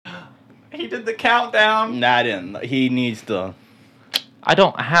He did the countdown. Nah, I didn't. He needs to. I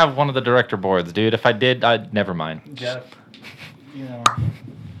don't have one of the director boards, dude. If I did, I'd never mind. Jeff, you know.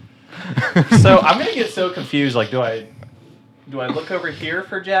 So I'm gonna get so confused. Like, do I look over here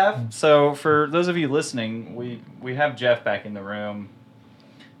for Jeff? So for those of you listening, we have Jeff back in the room.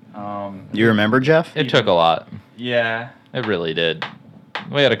 You remember Jeff? It took a lot. Yeah. It really did.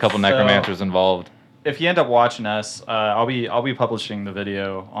 We had a couple So- necromancers involved. If you end up watching us, I'll be publishing the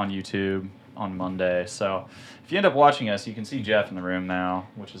video on YouTube on Monday. So if you end up watching us, you can see Jeff in the room now,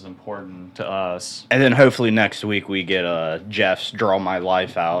 which is important to us. And then hopefully next week we get Jeff's Draw My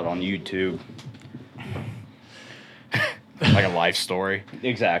Life out on YouTube. Like a life story.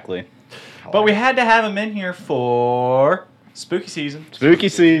 Exactly. But we had to have him in here for spooky season. Spooky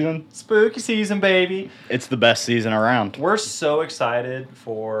season. Spooky season, baby. It's the best season around. We're so excited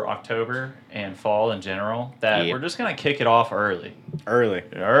for October and fall in general that we're just going to kick it off early. Early.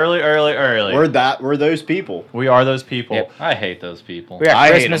 Early. We're those people. We are those people. Yep. I hate those people. We got I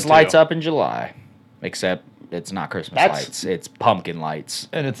hate Christmas 'em, lights too. up in July. Except it's not Christmas That's- lights. It's pumpkin lights.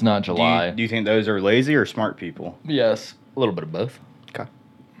 And it's not July. Do you think those are lazy or smart people? Yes. A little bit of both. Okay.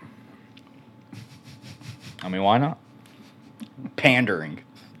 I mean, why not? Pandering.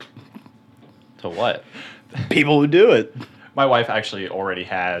 To what? People who do it. My wife actually already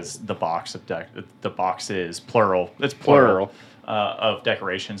has the box of the boxes, plural. It's plural. Of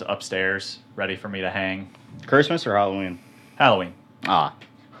decorations upstairs ready for me to hang. Christmas or Halloween? Halloween. Ah.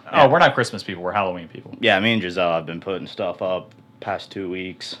 Oh, we're not Christmas people. We're Halloween people. Yeah, me and Giselle have been putting stuff up past 2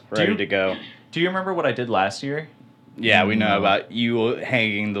 weeks, ready to go. Do you remember what I did last year? Yeah, we know about you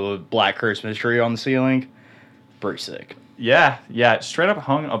hanging the black Christmas tree on the ceiling. Pretty sick. Yeah. Straight up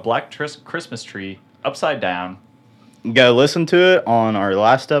hung a black Christmas tree upside down. Go listen to it on our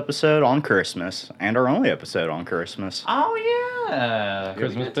last episode on Christmas and our only episode on Christmas. Oh yeah,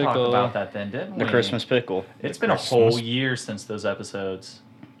 Christmas we did talk pickle. about that then, didn't we? The Christmas pickle. It's been a whole year since those episodes.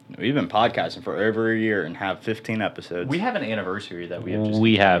 We've been podcasting for over a year and have 15 episodes. We have an anniversary that we have just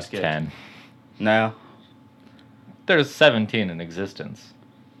We have skipped. 10. No. There's 17 in existence.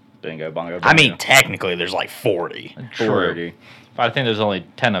 Bingo, bongo, I mean, bingo. technically, there's like 40. True. 40. But I think there's only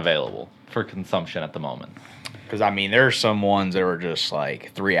 10 available for consumption at the moment. Because, I mean, there are some ones that were just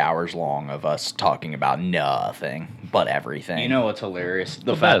like 3 hours long of us talking about nothing but everything. You know what's hilarious? The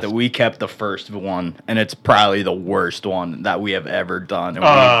The fact best. that we kept the first one, and it's probably the worst one that we have ever done. And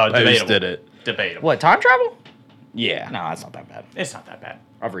we Debatable. posted it. Debatable. What, time travel? Yeah. No, that's not that bad. It's not that bad.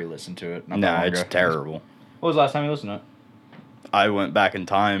 I've re-listened to it. not that No, long it's ago. terrible. What was the last time you listened to it? I went back in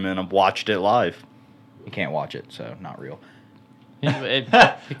time and watched it live. You can't watch it, so not real. It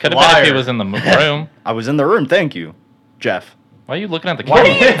could have been if he was in the room. I was in the room, thank you, Jeff. Why are you looking at the Why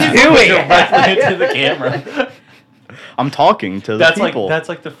camera? are you doing directly into the camera? I'm talking to the That's people.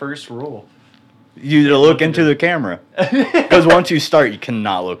 like the first rule. You to look into the camera. Because once you start, you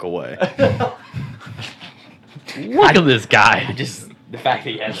cannot look away. Look at this guy. Just the fact that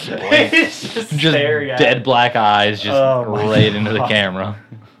he has a voice. It's just Just staring at dead it. black eyes just Oh my right into the God. camera.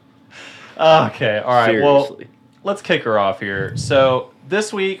 Okay, all right. Well, Seriously. let's kick her off here. So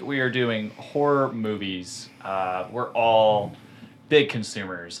this week we are doing horror movies. We're all big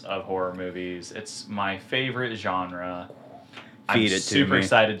consumers of horror movies. It's my favorite genre. I'm Feed it to super me.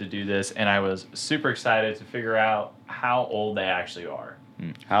 excited to do this, and I was super excited to figure out how old they actually are.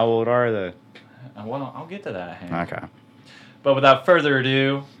 How old are they? Well, I'll get to that, Hank. Okay. But without further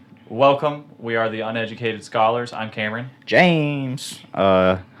ado, welcome. We are the Uneducated Scholars. I'm Cameron. James.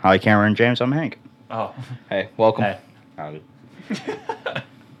 Hi, Cameron James. I'm Hank. Oh, Hey, welcome. hey. Howdy.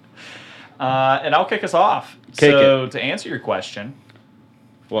 And I'll kick us off. Kick so to answer your question,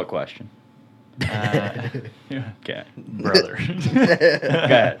 What question? Okay. brother. Go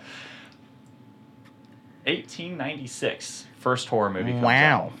ahead. 1896, first horror movie comes Wow.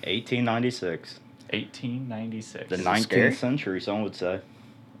 out. 1896. 1896. The Is it 19th scary? century, some would say.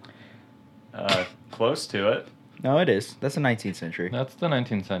 Close to it. No, it is. That's the 19th century. That's the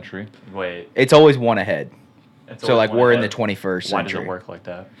 19th century. Wait. It's always one ahead. It's So, always like, one we're in the ahead. 21st Why does century. it work like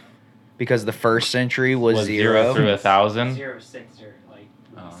that? Because the first century was, Was zero. through 1,000. 0, 6, or like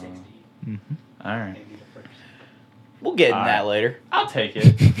 60. All right. Maybe the first. We'll get in All that right. later. I'll take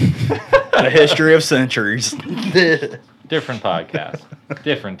it. The history of centuries. Different podcast.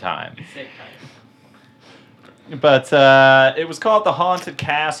 Different time. Sick title. But it was called The Haunted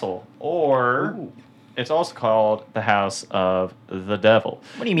Castle, or it's also called The House of the Devil.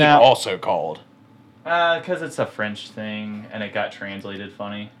 What do you mean Now- also called? Because it's a French thing, and it got translated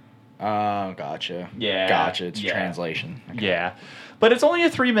funny. Oh, gotcha. Yeah, Gotcha. It's a yeah. translation. Okay. Yeah. But it's only a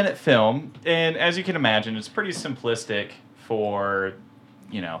 3-minute film, and as you can imagine, it's pretty simplistic for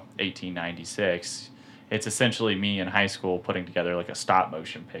 1896. It's essentially me in high school putting together like a stop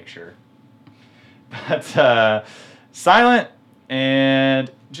motion picture. But silent,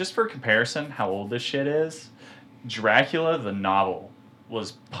 and just for comparison, how old this shit is, Dracula the novel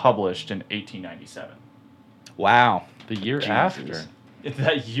was published in 1897. Wow. The year Jesus. after. It's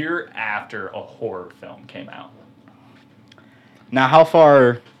that year after a horror film came out. Now,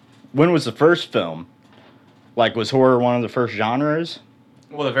 when was the first film? Like, was horror one of the first genres?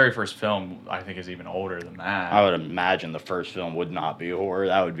 Well, the very first film, I think, is even older than that. I would imagine the first film would not be horror.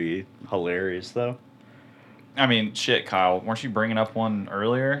 That would be hilarious, though. I mean, shit, Kyle, weren't you bringing up one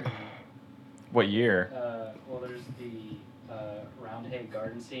earlier? What year? Well, there's the Roundhay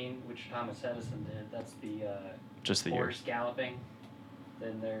garden scene, which Thomas Edison did. That's the Just the year. horse galloping.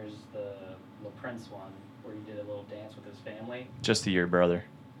 Then there's the La Prince one, where he did a little dance with his family. Just the year, brother.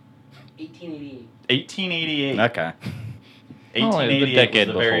 1888. 1888. Okay. 1888 was decade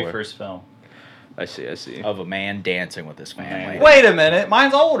the very before. first film. I see. Of a man dancing with his family. Wait a minute,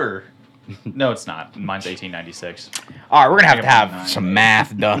 mine's older. No, it's not. Mine's 1896. All right, we're gonna have to Nine. have some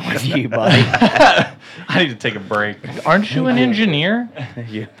math done with you, buddy. I need to take a break. Aren't you an engineer?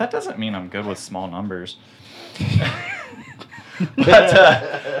 Yeah. That doesn't mean I'm good with small numbers.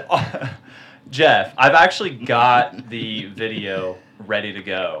 But Jeff, I've actually got the video ready to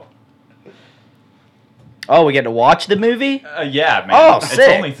go. Oh, we get to watch the movie? Yeah, man. Oh, it's sick.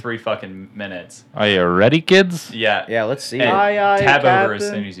 only 3 fucking minutes. Are you ready, kids? Yeah. Yeah, let's see. And it. Aye, aye, tab over as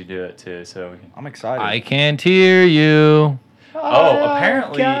Captain. soon as you do it too, so we can. I'm excited. I can't hear you. Oh,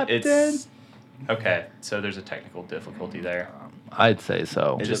 apparently it's okay. So there's a technical difficulty there. I'd say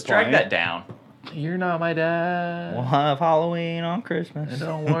so. Is Just it drag playing? that down. You're not my dad. We'll have Halloween on Christmas.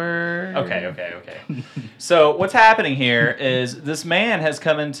 Don't worry. Okay. So what's happening here is this man has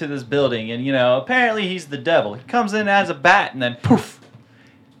come into this building, and apparently he's the devil. He comes in as a bat, and then poof,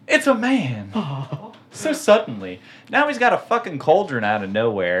 it's a man. So suddenly, now he's got a fucking cauldron out of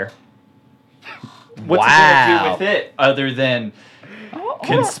nowhere. What's he gonna do with it other than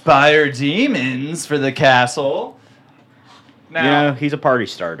conspire demons for the castle? Now, he's a party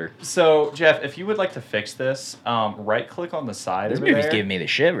starter. so Jeff, if you would like to fix this, right-click on the side. This over movie's there. giving me the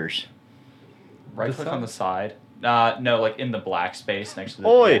shivers. Right-click on the side. No, like in the black space next to the.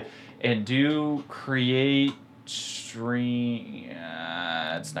 Oi. And do create stream.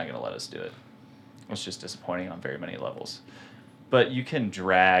 It's not gonna let us do it. It's just disappointing on very many levels. But you can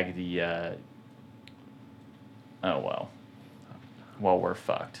drag the. Oh well. Well, we're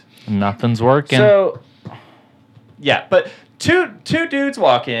fucked. Nothing's working. So, Yeah, but two dudes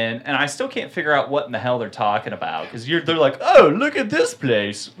walk in, and I still can't figure out what in the hell they're talking about because they're like, oh, look at this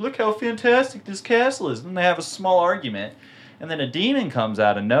place, look how fantastic this castle is, and they have a small argument, and then a demon comes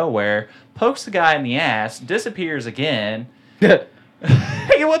out of nowhere, pokes the guy in the ass, disappears again. Hey,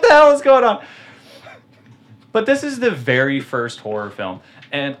 what the hell is going on? But this is the very first horror film,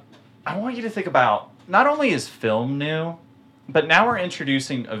 and I want you to think about not only is film new, but now we're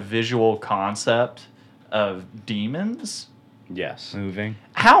introducing a visual concept of demons. Yes. moving.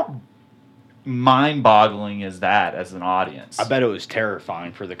 How mind-boggling is that as an audience? I bet it was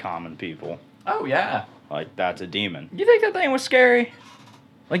terrifying for the common people. Oh yeah. Like, that's a demon. You think that thing was scary?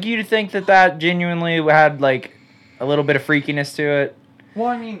 Like, you'd think that genuinely had, like, a little bit of freakiness to it? Well,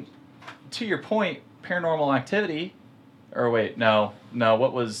 I mean, to your point, Paranormal Activity, or wait, no,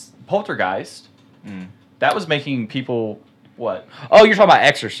 what was Poltergeist? Mm. That was making people what? Oh, you're talking about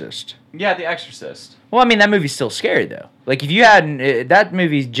Exorcist. Yeah, The Exorcist. Well, I mean, that movie's still scary, though. Like, if you hadn't... that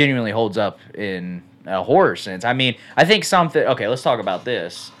movie genuinely holds up in a horror sense. I mean, I think something... Okay, let's talk about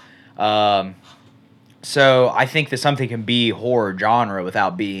this. So, I think that something can be horror genre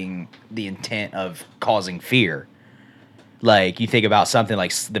without being the intent of causing fear. Like, you think about something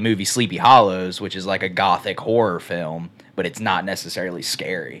like the movie Sleepy Hollows, which is like a gothic horror film, but it's not necessarily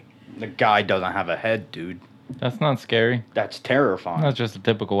scary. The guy doesn't have a head, dude. That's not scary. That's terrifying. That's just a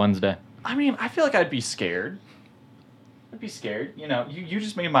typical Wednesday. I mean, I feel like I'd be scared. I'd be scared. You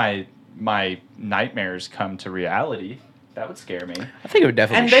just made my nightmares come to reality. That would scare me. I think it would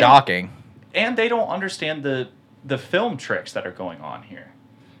definitely And be they- shocking. And they don't understand the film tricks that are going on here.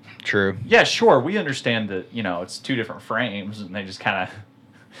 True. Yeah, sure, we understand that, it's 2 different frames and they just kind of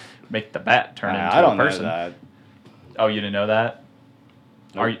make the bat turn into I don't a person. know that. Oh, you didn't know that?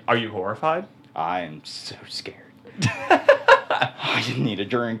 Nope. Are you horrified? I am so scared. I just need a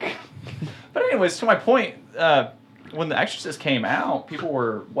drink. But anyways, to my point, when The Exorcist came out, people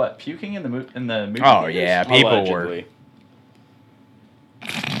were puking in the movie Oh, theaters? yeah, people were. Allegedly.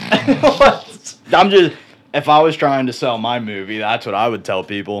 What? I'm just... If I was trying to sell my movie, that's what I would tell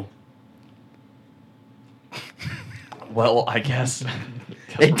people. Well, I guess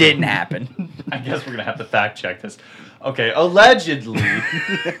It didn't happen. I guess we're gonna have to fact check this. Okay, allegedly,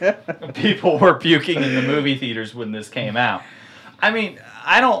 people were puking in the movie theaters when this came out. I mean,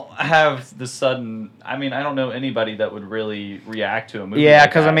 I don't have the sudden. I mean, I don't know anybody that would really react to a movie. Yeah, like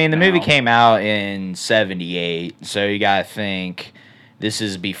because I that mean, the now. movie came out in '78, so you gotta think this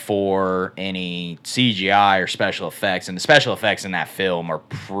is before any CGI or special effects, and the special effects in that film are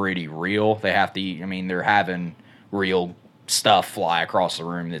pretty real. They have to. I mean, they're having real stuff fly across the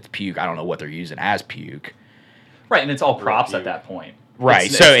room that's puke. I don't know what they're using as puke. Right, and it's all props Real at that point. Right,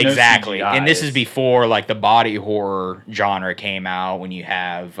 It's- so it's no exactly. CGI, And this is it's- before like the body horror genre came out when you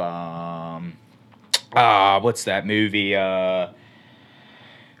have what's that movie? I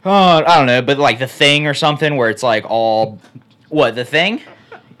don't know, but like The Thing or something where it's like all what, The Thing?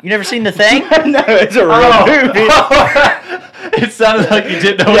 You never seen The Thing? No, it's a real movie. It sounded like you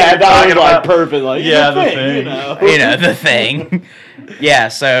didn't know what Yeah, you were that talking was like about. perfect. Like, Yeah, the The thing, Thing. you know. You know, The Thing. Yeah,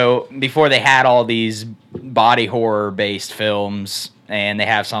 so before they had all these body horror based films and they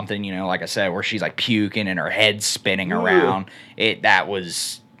have something, you know, like I said, where she's like puking and her head's spinning around, it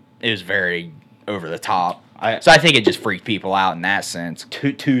was very over the top. So I think it just freaked people out in that sense.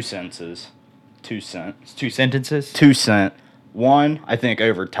 Two senses. 2 cents. 2 sentences? 2 cent. One, I think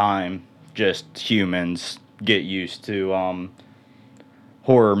over time, just humans get used to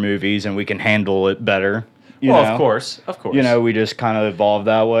horror movies and we can handle it better. You Well, know? of course. You know, we just kind of evolved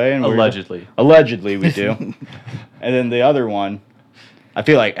that way. And Allegedly. Allegedly, we do. And then the other one, I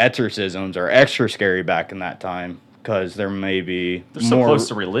feel like exorcisms are extra scary back in that time because there may be They're so more. close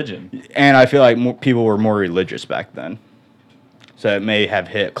to religion. And I feel like more, people were more religious back then. So it may have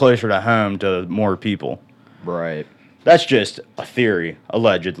hit closer to home to more people. Right. That's just a theory,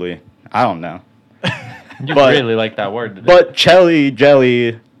 allegedly. I don't know. You But- really like that word. Today. But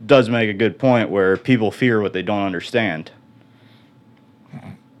Jelly does make a good point where people fear what they don't understand.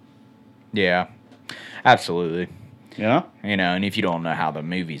 Yeah. Absolutely. You know? You know, and if you don't know how the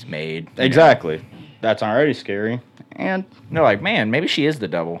movie's made. you know, Exactly. That's already scary. And they're like, man, maybe she is the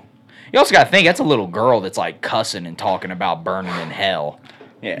devil. You also got to think, that's a little girl that's like cussing and talking about burning in hell.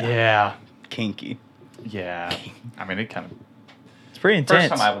 Yeah. kinky. Yeah. I mean, it kind of. It's pretty intense.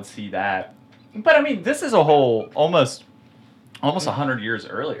 First time I would see that. But I mean, this is a whole almost 100 years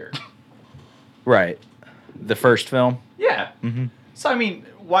earlier. Right. The first film. Yeah. Mm-hmm. So I mean,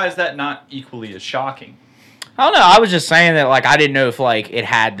 why is that not equally as shocking? I don't know. I was just saying that, like, I didn't know if, like, it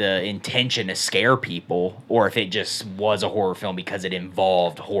had the intention to scare people or if it just was a horror film because it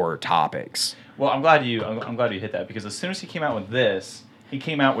involved horror topics. Well, I'm glad you hit that because as soon as he came out with this, he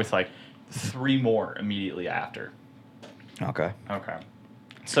came out with like 3 more immediately after. Okay. Okay.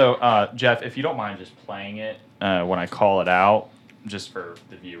 So, Jeff, if you don't mind just playing it when I call it out, just for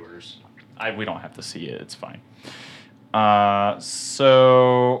the viewers, we don't have to see it. It's fine.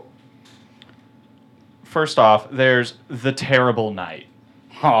 So, first off, there's The Terrible Night.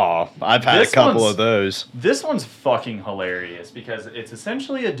 Oh, I've had This a couple one's- of those. This one's fucking hilarious because it's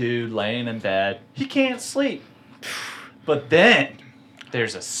essentially a dude laying in bed. He can't sleep. But then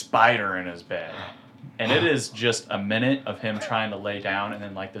there's a spider in his bed. And it is just a minute of him trying to lay down and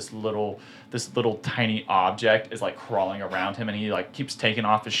then like this little tiny object is like crawling around him and he like keeps taking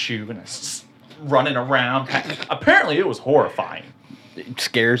off his shoe and it's running around. Apparently it was horrifying. It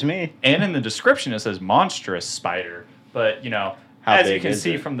scares me. And in the description it says monstrous spider, but you know, How as you big can is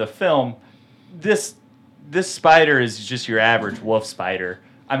see it? from the film, this spider is just your average wolf spider.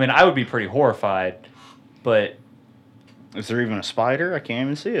 I mean, I would be pretty horrified, but Is there even a spider? I can't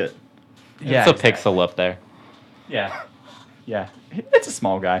even see it. yeah, it's a exactly. pixel up there. Yeah, yeah, it's a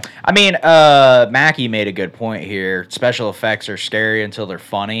small guy. I mean, Mackie made a good point here. Special effects are scary until they're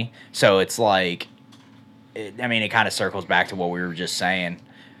funny. So it's like, it kind of circles back to what we were just saying.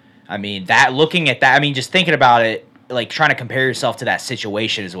 I mean, looking at that, just thinking about it, like trying to compare yourself to that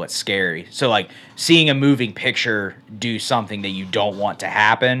situation is what's scary. So like seeing a moving picture do something that you don't want to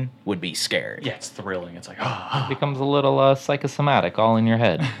happen would be scary. Yeah, it's thrilling. It's like, It becomes a little psychosomatic, all in your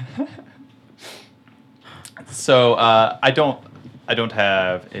head. So I don't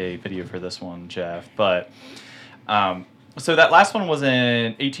have a video for this one, Jeff, but so that last one was in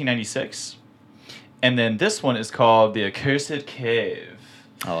 1896, and then this one is called The Accursed Cave.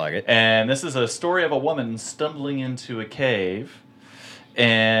 I like it. And this is a story of a woman stumbling into a cave,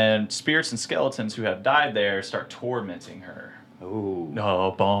 and spirits and skeletons who have died there start tormenting her. Ooh.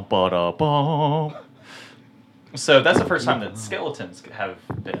 No, bum, ba, bum. So that's the first time that skeletons have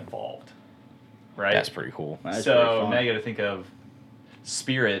been involved, right? That's pretty cool. That's pretty So fun. now you got to think of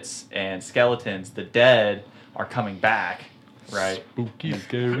spirits and skeletons. The dead are coming back. right? Spooky,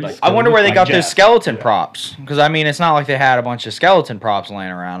 scary. I wonder where they Like got those Jeff. skeleton props. Because, I mean, it's not like they had a bunch of skeleton props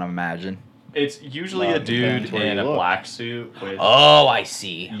laying around, I imagine. It's usually Well, a it depends dude where in you a look. black suit with, Oh, I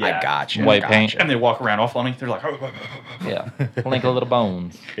see. I Yeah. gotcha. White paint. and they walk around all funny. They're like, Yeah. Link of little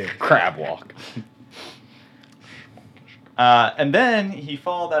bones. Crab walk. and then he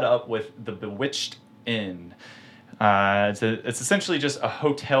followed that up with the Bewitched Inn. It's essentially just a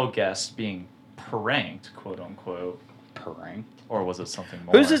hotel guest being pranked, quote unquote, Prank. or was it something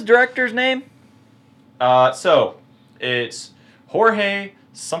more? Who's this director's name? So it's Jorge,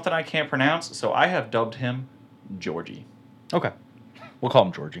 something I can't pronounce, so I have dubbed him Georgie. Okay. We'll call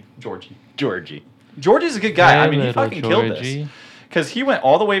him Georgie. Georgie. Georgie's a good guy. I Hey, mean, he little fucking killed Georgie. this. Because he went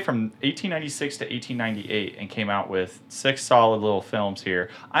all the way from 1896 to 1898 and came out with 6 solid little films here.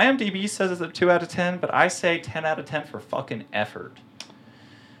 IMDb says it's a 2 out of 10, but I say 10 out of 10 for fucking effort.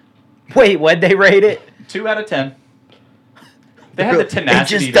 Wait, what'd they rate it? 2 out of 10. They had the It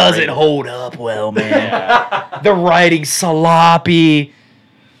tenacity. just to doesn't rate it. hold up well, man. Yeah. The writing's sloppy.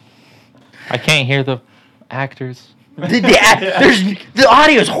 I can't hear the actors. The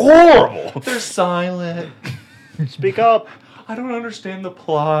audio's horrible. They're silent. Speak up. I don't understand the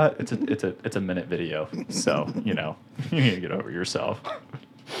plot. It's a minute video, so you know you need to get over yourself.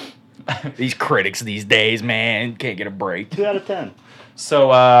 These critics these days, man, can't get a break. 2 out of 10.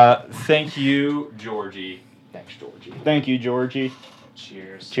 So thank you, Georgie. Thanks, Georgie. Thank you, Georgie.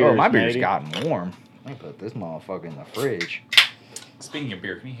 Cheers. Cheers. Oh, my beer's matey. gotten warm. Let me put this motherfucker in the fridge. Speaking of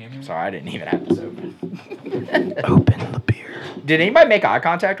beer, can you hand me one? Sorry, I didn't even have this open. Open the beer. Did anybody make eye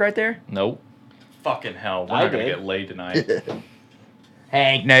contact right there? Nope. Fucking hell, we're I not gonna did. get laid tonight.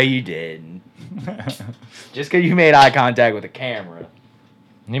 Hank, no, you didn't. Just because you made eye contact with the camera.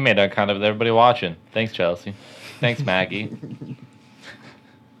 You made that kind of with everybody watching. Thanks, Chelsea. Thanks, Maggie.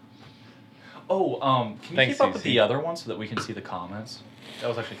 Oh, can you Thanks, keep up with Susie. the other one so that we can see the comments? That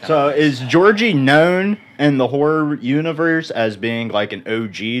was actually kind So of is Georgie known in the horror universe as being like an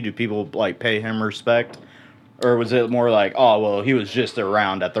OG? Do people like pay him respect? Or was it more like, oh well, he was just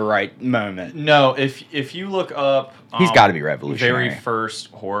around at the right moment? No, if you look up, He's gotta be revolutionary. Very first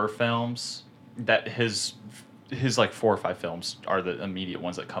horror films, that his like 4 or 5 films are the immediate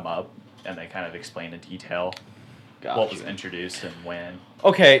ones that come up, and they kind of explain in detail what was introduced and when.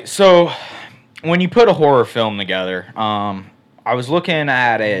 Okay, so when you put a horror film together, I was looking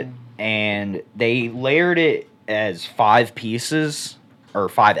at it and they layered it as 5 pieces or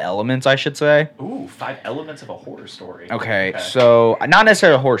 5 elements, I should say. Ooh, 5 elements of a horror story. Okay, so not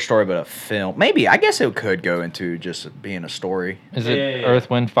necessarily a horror story, but a film. Maybe I guess it could go into just being a story. Is it Yeah. Earth,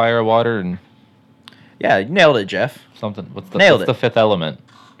 Wind, Fire, Water, and Yeah, you nailed it, Jeff. something? What's Nailed the it. 5th element?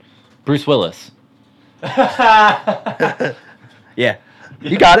 Bruce Willis. Yeah,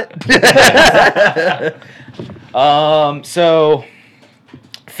 you got it. So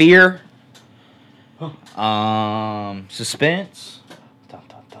fear, suspense,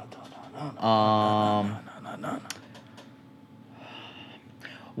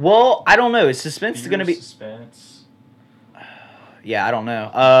 well, I don't know. Is suspense going to be? suspense? Yeah, I don't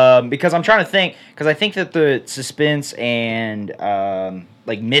know. Because I'm trying to think. Because I think that the suspense and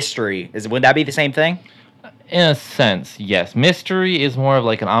like mystery would that be the same thing? In a sense, yes. Mystery is more of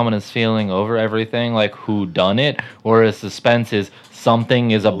like an ominous feeling over everything, like who done it, whereas suspense is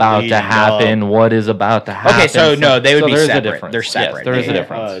something is about to Leading happen. What is about to happen? Okay, so no, they would be there is separate. A difference. They're separate. Yes, there is a Yeah.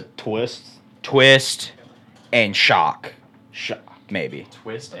 difference. Twist. Twist and shock, Shock. maybe.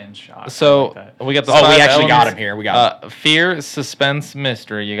 Twist and shock. I So like that. we got the Oh, we 5 actually got elements. him here. We got him. Fear, suspense,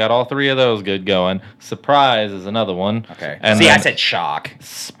 mystery. You got all 3 of those good going. Surprise is another one. Okay. And See, I then said shock.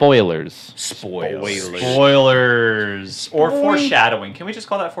 spoilers. Spoilers. Spoilers or foreshadowing. Can we just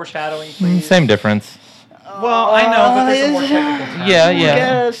call that foreshadowing, please? Same difference. Well, I know, but there's a more technical term. Yeah, yeah.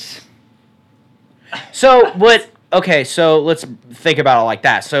 Yes. So what? Okay, so let's think about it like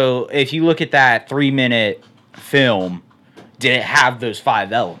that. So if you look at that 3-minute film, did it have those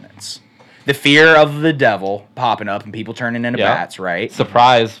 5 elements? The fear of the devil popping up and people turning into Yeah. bats, right?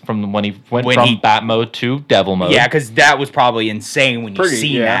 Surprise from when he went When from he- bat mode to devil mode. Yeah, because that was probably insane when you Pretty,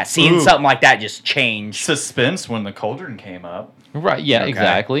 seen yeah. that. Seeing Ooh. something like that just changed. Suspense when the cauldron came up. Right, yeah, Okay.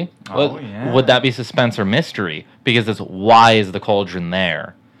 exactly. Oh, Well, yeah. Would that be suspense or mystery? Because it's why is the cauldron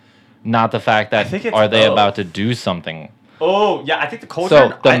there? Not the fact I that think it's are they both. about to do something. Oh, yeah, I think the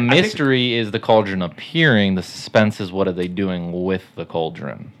cauldron. So the I think- mystery is the cauldron appearing. The suspense is what are they doing with the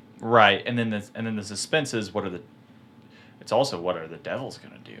cauldron? right, and then the suspense is what are the. It's also what are the devils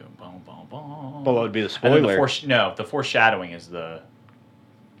gonna do? Boom, boom, boom. Well, what would be the And then spoiler? the foreshadowing is the.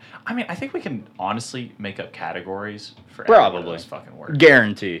 I mean, I think we can honestly make up categories for every one of Probably. those fucking words.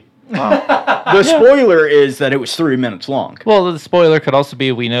 Guarantee. The spoiler is that it was 3 minutes long. Well, the spoiler could also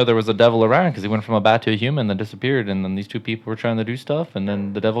be we know there was a devil around because he went from a bat to a human, then disappeared, and then these two people were trying to do stuff, and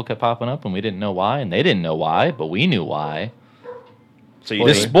then the devil kept popping up, and we didn't know why, and they didn't know why, but we knew why. So you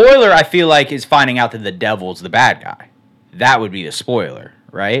The just spoiler, I feel like, is finding out that the devil's the bad guy. That would be the spoiler,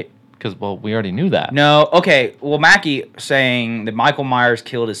 right? Because, well, we already knew that. No, okay. Well, Mackie saying that Michael Myers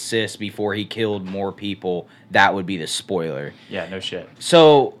killed his sis before he killed more people, that would be the spoiler. Yeah, no shit.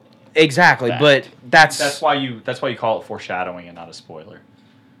 So, exactly, Fact. but that's That's why you call it foreshadowing and not a spoiler.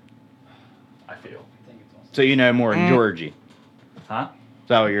 I feel. I think it's also so you know more than Georgie. Huh? Is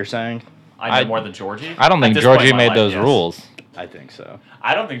that what you're saying? I know more than Georgie. I don't At think this point in Georgie my made life, those yes. rules. I think so.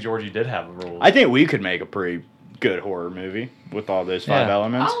 I don't think Georgie did have the rules. I think we could make a pretty good horror movie with all those 5 Yeah.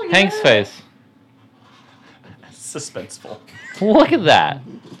 elements. Hank's face. Suspenseful. Look at that.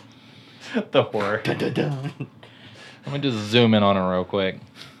 The horror. Let me just zoom in on it real quick.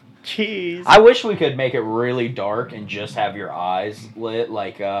 Jeez. I wish we could make it really dark and just have your eyes lit,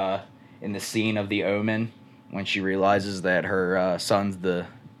 like in the scene of The Omen when she realizes that her son's the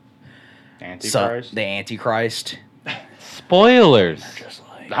Antichrist. the Antichrist. Spoilers.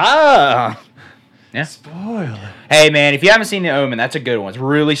 Ah. Yeah. Spoiler. Hey man, if you haven't seen The Omen, that's a good one. It's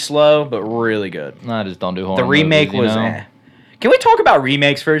really slow but really good. I just don't do horror The remake movies, was. you know? Eh. Can we talk about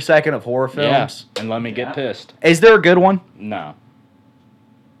remakes for a second of horror films? Yes. And let me get Yeah. pissed. Is there a good one? No.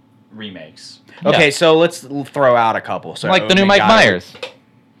 Remakes. Okay, Yeah. so let's throw out a couple. So Like the new Omen Mike got it. Myers.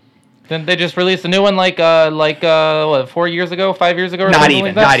 Then they just released a new one what, 4 years ago, 5 years ago? Or Not something even,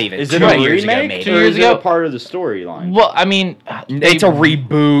 like that? not even. Is it 2 a years ago, remake? maybe. 2 Or years is it ago? a part of the storyline? Well, I mean, It's a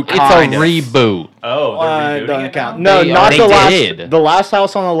reboot. It's kind a of. reboot. Oh, they're rebooting Doesn't it count. now? No, They- not they the last. did. The Last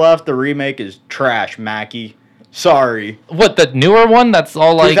House on the Left. The remake is trash, Mackie. Sorry. What, the newer one? That's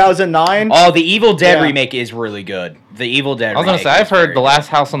all like. 2009. Oh, the Evil Dead Yeah. remake is really good. The Evil Dead. I was gonna remake say, I've is very heard The good. Last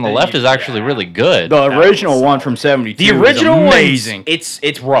House on the Then Left you- is actually yeah. really good. The That original was- one from '72. The original is one's- amazing.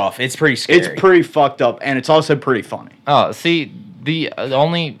 It's rough. It's pretty scary. It's pretty fucked up, and it's also pretty funny. Oh, see, the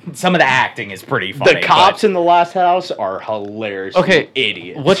only. Some of the acting is pretty funny. The cops but- in the Last House are hilarious. Okay,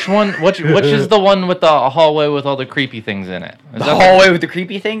 idiots. Which one? Which is the one with the hallway with all the creepy things in it? Is the that hallway with the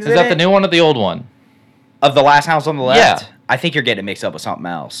creepy things. Is in that it? the new one or the old one? of the Last House on the Left? Yeah. I think you're getting it mixed up with something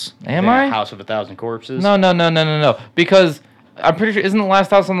else. Am Yeah, I? House of a Thousand Corpses. No. Because I'm pretty sure isn't the Last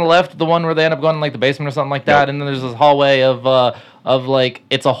House on the Left the one where they end up going in like the basement or something like that, Nope. and then there's this hallway of like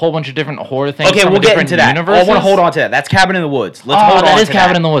it's a whole bunch of different horror things. Okay, from we'll get different into that. Universes. I want to hold on to that. That's Cabin in the Woods. Let's Oh, hold that on is to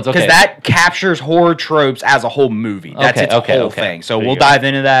Cabin in the Woods, okay. Because that captures horror tropes as a whole movie. That's Okay, its okay, whole okay. thing. So There you we'll go. dive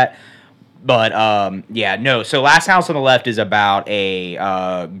into that. But yeah, no. So Last House on the Left is about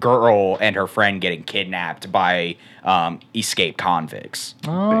a girl and her friend getting kidnapped by escaped convicts.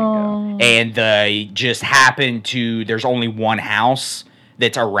 Oh. And they just happen to there's only one house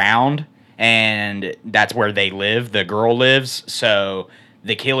that's around, and that's where they live, the girl lives. So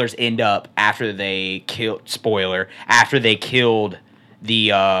the killers end up after they killed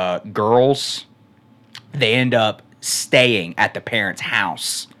the girls, they end up staying at the parents'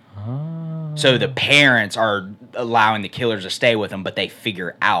 house. So the parents are allowing the killers to stay with them, but they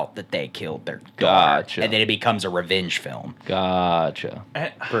figure out that they killed their daughter. Gotcha. And then it becomes a revenge film. Gotcha.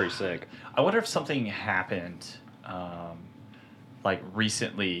 Pretty sick. I wonder if something happened, like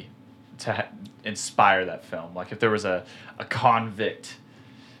recently, to inspire that film. Like if there was a convict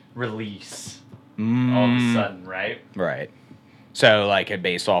release all of a sudden, right? Right. So like it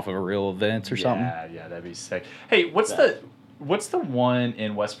based off of real events or something? Yeah, that'd be sick. Hey, what's the one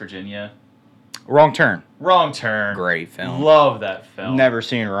in West Virginia? Wrong Turn. Wrong Turn. Great film. Love that film. Never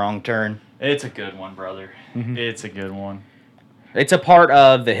seen Wrong Turn. It's a good one, brother. Mm-hmm. It's a good one. It's a part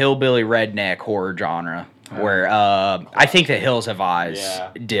of the hillbilly redneck horror genre where I think the Hills Have Eyes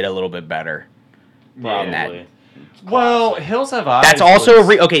Yeah. did a little bit better. Probably. Well, Hills Have Eyes. That's also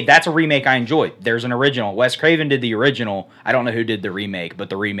was- okay. That's a remake I enjoyed. There's an original. Wes Craven did the original. I don't know who did the remake, but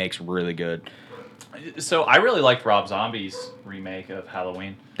the remake's really good. So I really liked Rob Zombie's remake of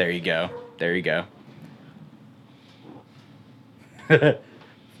Halloween. There you go. There you go.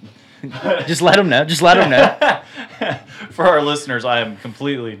 Just let them know. Just let them know. For our listeners, I am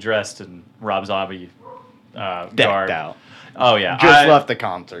completely dressed in Rob Zombie Decked garb. out. Oh yeah, Just left the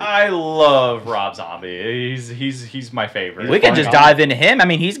concert. I love Rob Zombie. He's my favorite. We can just dive into him. I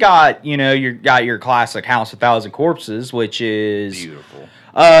mean, he's got your classic House of Thousand Corpses, which is Beautiful.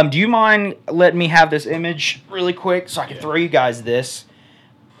 Do you mind letting me have this image really quick so I can throw you guys this?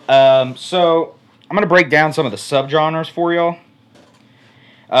 So I'm gonna break down some of the subgenres for y'all.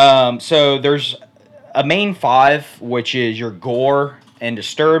 So there's a main 5, which is your gore and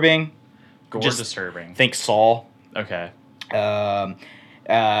disturbing. Gore just disturbing. Think Saw. Okay.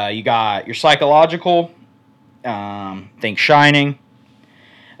 You got your psychological. Think Shining.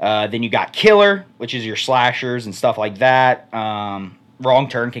 Then you got Killer, which is your slashers and stuff like that. Wrong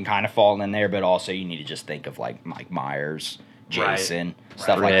Turn can kind of fall in there, but also you need to just think of like Mike Myers, Jason,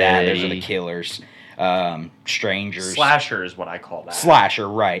 stuff like that. Those are the Freddy. killers. Strangers. Slasher is what I call that. Slasher,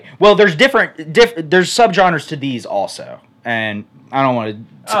 right. Well, there's there's subgenres to these also. And I don't want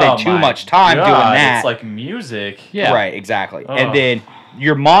to spend too my much time doing God, that. It's like music. Yeah. Right, exactly. Ugh. And then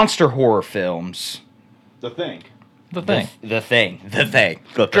your monster horror films. The Thing. The Thing. The Thing.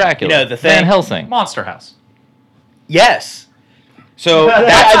 Dracula. You know, The Thing. Van Helsing. Monster House. Yes. So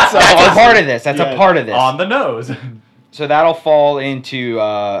that's a part of this. That's a Yeah. part of this. On the nose. So that'll fall into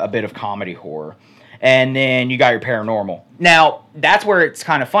a bit of comedy horror. And then you got your paranormal. Now, that's where it's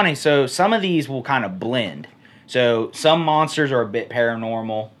kind of funny. So some of these will kind of blend. So some monsters are a bit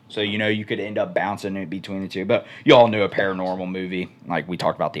paranormal. So, you could end up bouncing in between the two. But you all knew a paranormal movie. Like we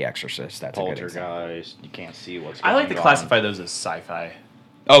talked about The Exorcist. That's a good example. Poltergeist. You can't see what's I going like to on. classify those as sci-fi.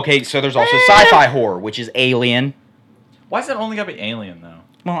 Okay, so there's also sci-fi horror, which is Alien. Why is it only got to be alien though?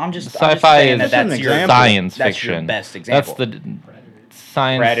 Well, I'm just Sci-fi saying is that an that's your example. science that's fiction. your best example. That's the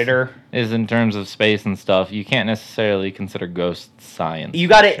science. Predator. Is in terms of space and stuff. You can't necessarily consider ghost science. You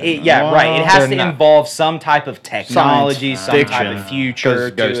got fiction. it. Yeah, right. It has They're to not. involve some type of technology, Science some type fiction, of future.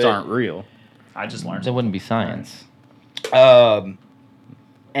 Because ghosts to it. aren't real. I just learned. That wouldn't be science. And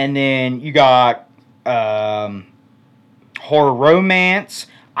then you got horror romance.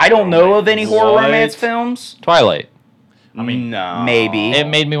 I don't know of any horror What? romance films. Twilight. I mean, no. Maybe. It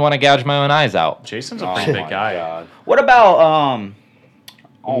made me want to gouge my own eyes out. Jason's a Oh pretty my big guy. God. What about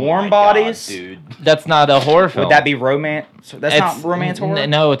Oh Warm my God, Bodies? dude. That's not a horror film. Would that be romance? So that's It's- not romance horror.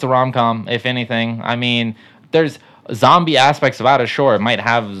 No, it's a rom-com, if anything. I mean, there's zombie aspects about it, sure. It might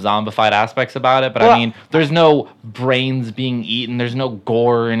have zombified aspects about it, but Well, I mean, there's no brains being eaten. There's no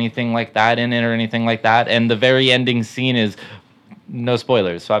gore or anything like that in it or anything like that. And the very ending scene is no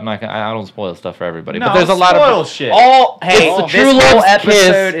spoilers, so I'm not gonna, I don't spoil stuff for everybody. No, but there's a lot spoil of shit. Hey, It's a this true whole love's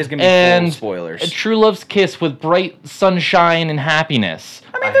episode kiss is gonna be full and of spoilers. a true love's kiss with bright sunshine and happiness.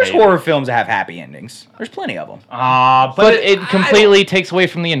 I mean, I there's hate horror films that have happy endings. There's plenty of them. But it completely takes away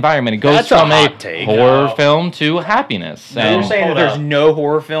from the environment. It goes That's a from a hot take. horror No. film to happiness. You're And saying that Hold there's up. no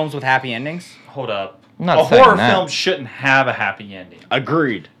horror films with happy endings? Hold up. I'm not a saying horror that. film shouldn't have a happy ending.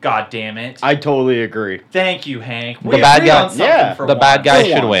 Agreed. God damn it. I totally agree. Thank you, Hank. The We bad agreed guy- on something yeah, for the bad once. guy For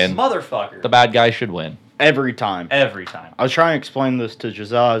should once. win. Motherfucker. The bad guy should win. Every time. Every time. I was trying to explain this to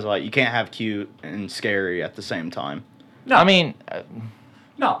Giselle. I was like, you can't have cute and scary at the same time. No, I mean,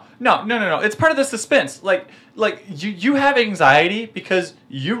 no. It's part of the suspense. Like you have anxiety because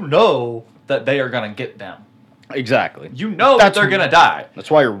you know that they are gonna get them. Exactly. You know that That's- they're gonna die. That's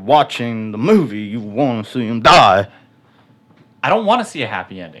why you're watching the movie. You want to see them die. I don't want to see a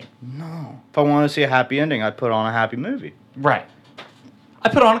happy ending. No. If I want to see a happy ending, I'd put on a happy movie. Right. I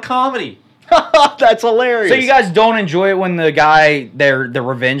put on a comedy. That's hilarious. So you guys don't enjoy it when the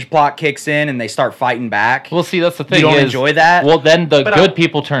revenge plot kicks in and they start fighting back? well, see, that's the thing. You don't is- enjoy that? Well, then the But good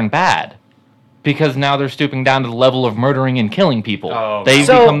people turn bad. Because now they're stooping down to the level of murdering and killing people. Oh, They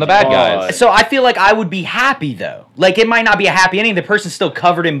So- become the bad God. guys. So I feel like I would be happy though. Like it might not be a happy ending. The person's still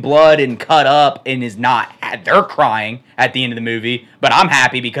covered in blood and cut up and is not. They're crying at the end of the movie, but I'm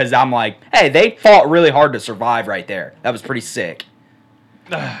happy because I'm like, hey, they fought really hard to survive right there. That was pretty sick.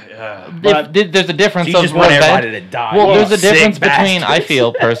 There's a difference So you of just want revenge. everybody to die. Well, You there's a sick difference between. I bastards.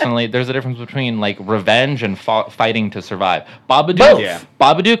 feel personally, there's a difference between like revenge and fighting to survive. Babadook, Both. Yeah.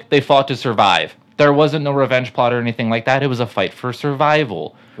 Babadook, they fought to survive. There wasn't no revenge plot or anything like that. It was a fight for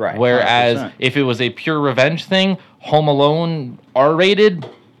survival. Right, Whereas 100%. if it was a pure revenge thing, Home Alone R-rated,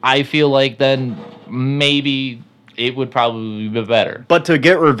 I feel like then maybe it would probably be better. But to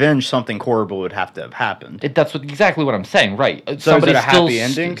get revenge, something horrible would have to have happened. That's exactly what I'm saying, right? So is it a happy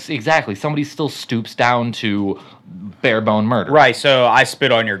ending? Exactly. Somebody still stoops down to bare bone murder. Right, so I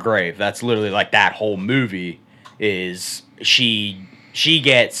spit on your grave. That's literally like that whole movie is she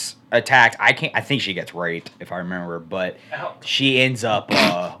gets attacked. I think she gets raped if I remember, but she ends up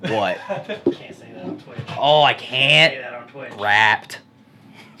what? Can't say that on Twitch. Oh, I Say can't. that on Twitch. Wrapped.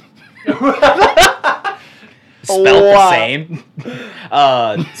 Spelled the Wow. same.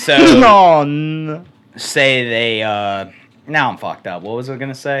 So No. say they now I'm fucked up. What was I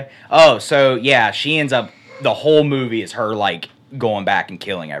gonna say? Oh, so yeah, she ends up the whole movie is her like going back and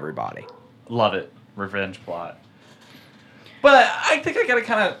killing everybody. Love it. Revenge plot. But I think I gotta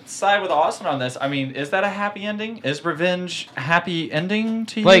kind of side with Austin on this. I mean, is that a happy ending? Is revenge a happy ending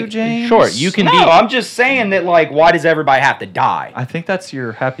to you, Like, James? sure, you can No, be. I'm just saying that like why does everybody have to die? I think that's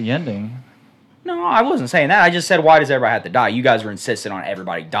your happy ending. No, I wasn't saying that. I just said, why does everybody have to die? You guys were insisting on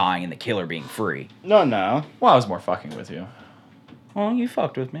everybody dying and the killer being free. No. Well, I was more fucking with you. Well, you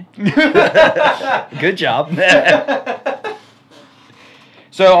fucked with me. Good job.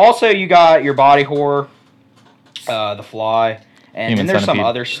 So, also, you got your body horror, The Fly, and Human then there's some Centipede.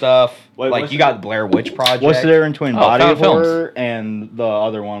 other stuff. Wait, like, what's you the- got the Blair Witch Project. What's the difference between body found films. horror and the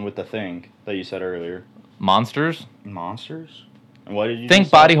other one with the thing that you said earlier? Monsters. Monsters? And what did you Think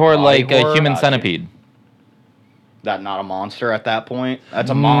just say? body horror Body like horror? a human Gotcha. centipede. That not a monster at that point? That's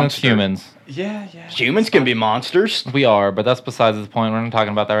a It's monster. humans. Yeah. Humans can be monsters. We are, but that's besides the point. We're not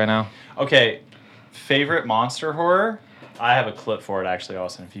talking about that right now. Okay, favorite monster horror? I have a clip for it actually,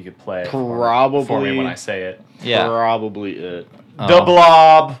 Austin. If you could play it for me Probably. when I say it. Yeah. Probably it. The Oh.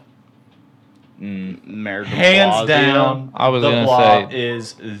 Blob, Mayor de hands Blasio. down. I was the gonna Blob say-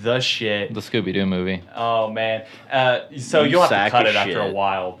 is the shit. The Scooby Doo movie. Oh man. So You you'll have to sack cut of it after a shit.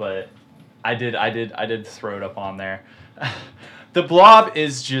 while, but I did throw it up on there. The Blob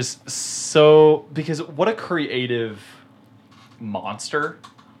is just so because what a creative monster.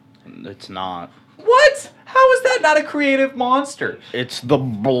 It's not. What? How is that not a creative monster? It's the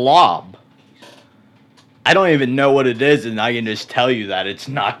Blob. I don't even know what it is, and I can just tell you that it's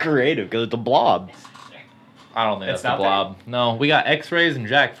not creative because it's a blob. I don't think It's that's the not Blob. No, we got X-rays and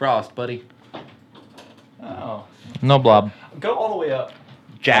Jack Frost, buddy. Oh. No Blob. Go all the way up.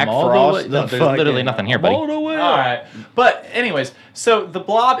 Jack I'm all the Frost. way- no, there's literally nothing here, buddy. All the way All up. right. But anyways, so the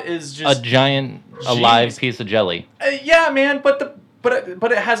Blob is A just giant alive Jeez. piece of jelly. yeah, man, but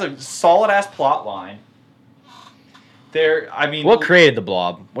it has a solid ass plot line. I mean, What created the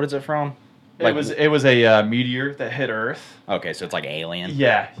Blob? What is it from? it was a meteor that hit Earth. Okay, so it's like Alien.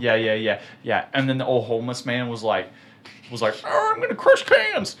 Yeah. And then the old homeless man was like, oh, I'm gonna crush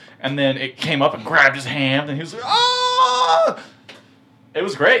cans. And then it came up and grabbed his hand, and he was like, ah! It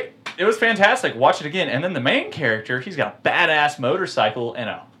was great. It was fantastic. Watch it again. And then the main character, he's got a badass motorcycle and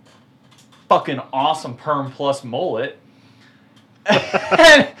a fucking awesome perm plus mullet.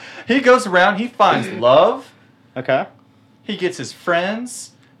 And he goes around. He finds love. Okay. He gets his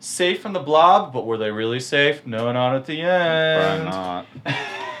friends safe from the Blob, but were they really safe? No, not at the end. Probably not.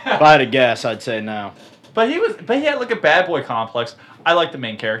 If I had to guess, I'd say no. But he had like a bad boy complex. I like the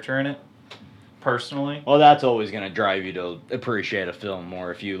main character in it, personally. Well, that's always going to drive you to appreciate a film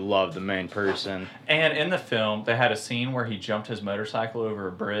more if you love the main person. And in the film, they had a scene where he jumped his motorcycle over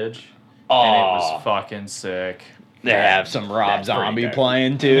a bridge, and it was fucking sick. They have some Rob That's pretty Zombie good.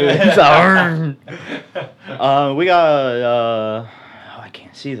 playing too. It's our- we got. I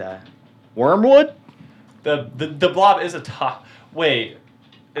can't see that. Wormwood. The Blob is a top. Wait.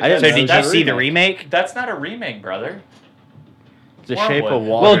 I didn't So know did you that's see the remake. remake? That's not a remake, brother. The Shape of Wormwood.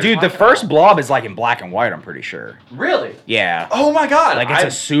 Water. Well, dude, the talking first about? Blob is like in black and white. I'm pretty sure. Really? Yeah. Oh my god! Like it's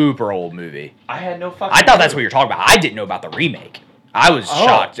a super old movie. I had no fucking. I thought that's clue. what you're talking about. I didn't know about the remake. I was Oh.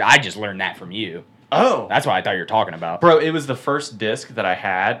 shocked. I just learned that from you. Oh, That's what I thought you were talking about. bro, it was the first disc that I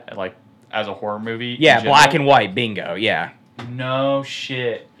had, like, as a horror movie. in Yeah, general. black and white. Bingo. Yeah. No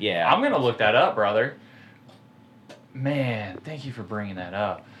shit. Yeah. I'm gonna look that up, brother. Man, thank you for bringing that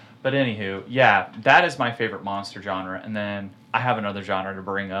up. But anywho, yeah, that is my favorite monster genre. And then I have another genre to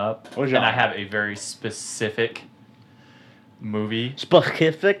bring up. What And I genre? have a very specific movie.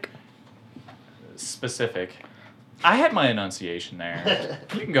 Specific. Specific. I had my enunciation there.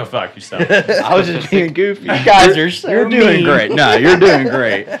 You can go fuck yourself. I was just being goofy. You guys are so You're doing mean. great. No, you're doing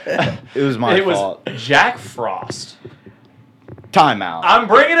great. It was my It was fault. Jack Frost. Timeout. I'm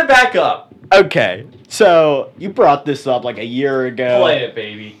bringing it back up. Okay, so you brought this up like a year ago. Play it,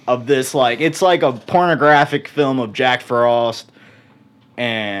 baby. Of this, like, it's like a pornographic film of Jack Frost,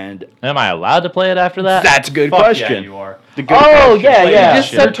 and Am I allowed to play it after that? that's a good Fuck question. yeah, you are. The good Oh question. yeah, Play yeah. that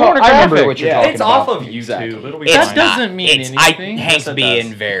shit. I remember what you're Yeah. talking It's about. off of YouTube. Exactly. It'll be It's That fine. doesn't not. mean it's, anything. Hank's Yes, it being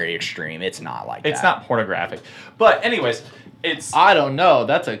does. very extreme. It's not like that. It's not pornographic. But anyways, it's I don't know.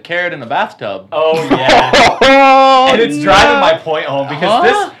 That's a carrot in a bathtub. oh yeah. Oh, And it's driving my point home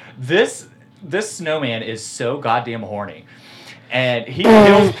because Huh? this snowman is so goddamn horny. And he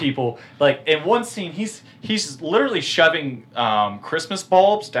kills people. Like in one scene he's literally shoving Christmas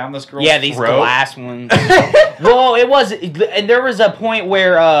bulbs down this girl's Yeah, these throat. glass ones. Well, it was, and there was a point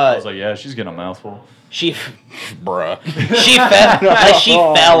where I was like, yeah, she's getting a mouthful. she fell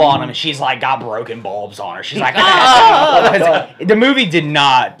on him. And she's like got broken bulbs on her. She's like, ah! The movie did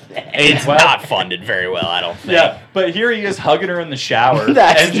not. It's Well- not funded very well. I don't think. Yeah, but here he is hugging her in the shower.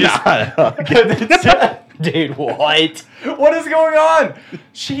 That's and just, not. Dude, what? what is going on?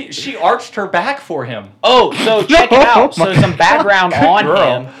 She arched her back for him. Oh, so check it out. So some background Good on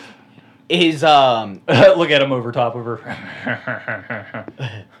girl. him is Look at him over top of her.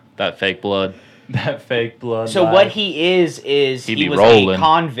 That fake blood. That fake blood. So vibe. what he is He'd he be was rolling. a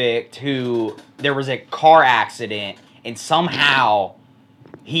convict who there was a car accident and somehow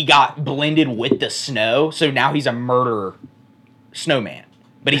he got blended with the snow. So now he's a murderer snowman,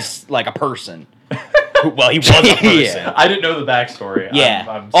 but he's like a person. Well, he was a person. Yeah. I didn't know the backstory. Yeah.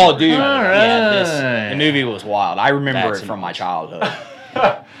 I'm Oh, super dude. excited. Yeah, the movie was wild. I remember That's it from my nice. childhood.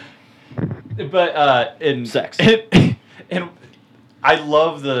 But in Sex. and I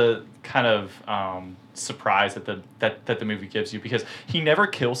love the kind of surprise that the movie gives you, because he never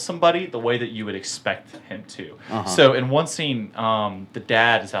kills somebody the way that you would expect him to. Uh-huh. So in one scene, the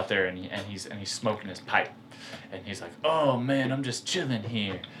dad is out there and he's smoking his pipe, and he's like, "Oh man, I'm just chilling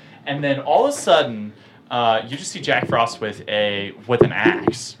here," and then all of a sudden, you just see Jack Frost with an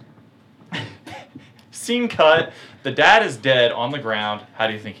axe. Scene cut. The dad is dead on the ground. How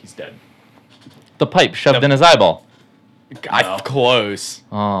do you think he's dead? The pipe shoved in his eyeball. No. Close.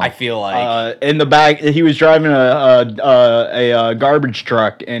 Oh. I feel like In the back, he was driving a garbage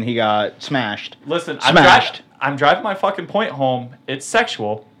truck and he got smashed. Listen, Smashed. I'm driving my fucking point home. It's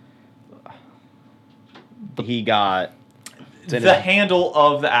sexual. He got. The handle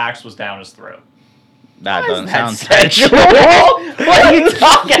of the axe was down his throat. That doesn't that sound sexual? sexual. What are you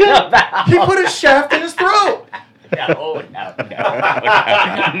talking about? He put his shaft in his throat. No.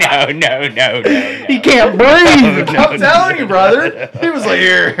 No. He can't breathe. I'm telling you, brother. He was like,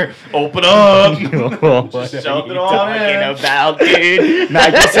 "Here, open up." Just shoved it on in. about, dude?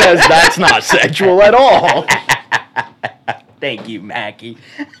 Mackie says that's not sexual at all. Thank you, Mackie.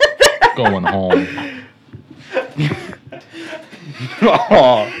 Going home.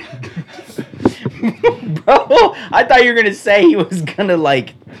 Oh. Bro, I thought you were gonna say he was gonna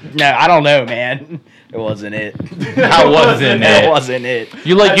like. No, I don't know, man. It wasn't it. That wasn't It it. wasn't it.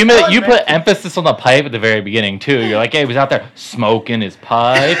 You like you I you thought, put man. emphasis on the pipe at the very beginning too. You're like, hey, he was out there smoking his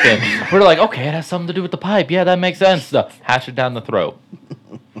pipe, and we're like, okay, it has something to do with the pipe. Yeah, that makes sense. Hatch it down the throat.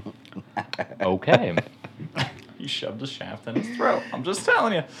 Okay. He shoved a shaft in his throat. I'm just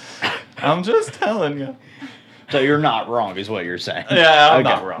telling you. I'm just telling you. So you're not wrong, is what you're saying. Yeah, I'm Okay,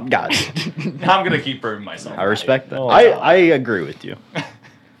 not wrong. Got it. I'm gonna keep proving myself. I respect that. Oh, I agree with you.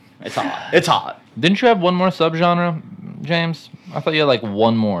 It's hot. It's hot. Didn't you have one more subgenre, James? I thought you had like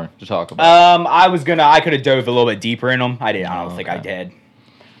one more to talk about. I could have dove a little bit deeper in them. I don't think I Okay. did.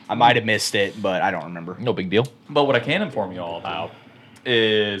 I might have missed it, but I don't remember. No big deal. But what I can inform you all about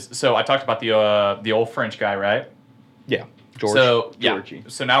is, so I talked about the old French guy, right? Yeah, George. So yeah. Georgie.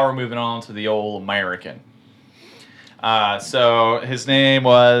 So now we're moving on to the old American. So his name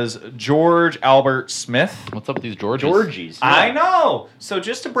was George Albert Smith. What's up with these Georges? Georgies. I know. So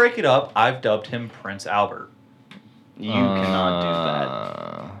just to break it up, I've dubbed him Prince Albert. You cannot do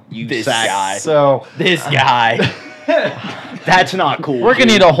that. You This sack. guy. So This guy. That's not cool. We're gonna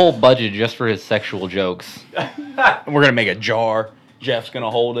dude. need a whole budget just for his sexual jokes. We're gonna make a jar. Jeff's gonna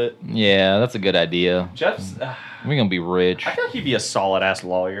hold it. Yeah, that's a good idea. Jeff's. We're gonna be rich. I feel like he'd be a solid ass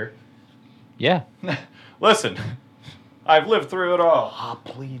lawyer. Yeah. Listen, I've lived through it all. I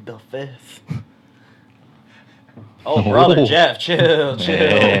plead the fifth. Oh, brother Ooh. Jeff, chill.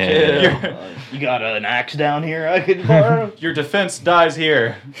 Yeah. You got an axe down here I could borrow? Your defense dies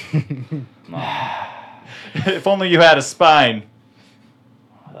here. If only you had a spine.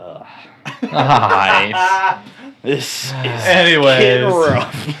 Nice. This is Anyways. getting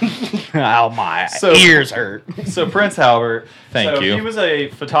rough. Oh my So- ears hurt. So Prince Albert. Thank so you. He was a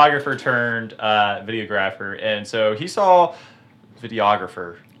photographer turned videographer, and so he saw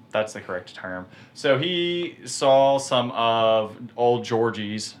videographer. That's the correct term. So he saw some of old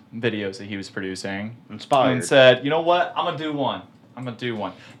Georgie's videos that he was producing, Inspired. and said, "You know what? I'm gonna do one.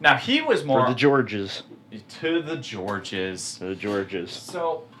 Now he was more For the Georges. to the Georges. The Georges.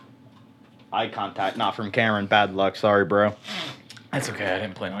 So Eye contact, not from Cameron. Bad luck. Sorry, bro. that's okay. I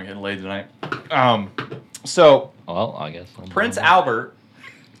didn't plan on getting laid tonight. So Well, I guess. Prince Albert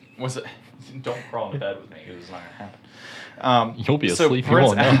was. Don't crawl into bed with me because it's not gonna happen. You'll be so asleep. You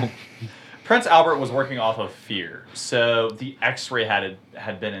Prince, won't know. Prince Albert was working off of fear. So the X-ray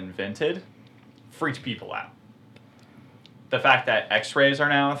had been invented, freaked people out. The fact that X-rays are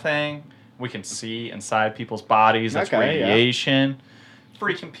now a thing, we can see inside people's bodies. That's Okay, yeah. radiation,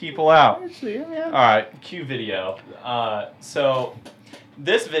 freaking people out. Yeah. All right, cue video. So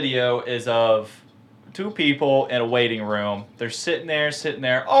this video is of two people in a waiting room. They're sitting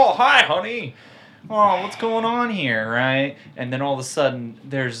there. Oh, hi, honey. Oh, what's going on here, right? And then all of a sudden,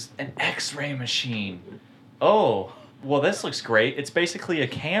 there's an X-ray machine. Oh, well, this looks great. It's basically a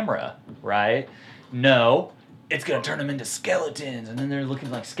camera, right? No, it's gonna turn them into skeletons, and then they're looking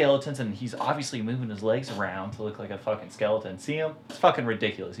like skeletons, and he's obviously moving his legs around to look like a fucking skeleton. See him? It's fucking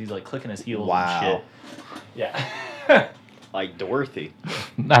ridiculous. He's like clicking his heels Wow. and shit. Yeah. Like Dorothy.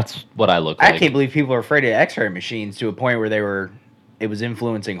 That's what I look I like. can't believe people are afraid of X-ray machines to a point where it was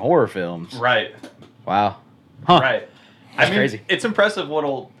influencing horror films. Right. Wow. Huh. Right. That's I mean, crazy. it's impressive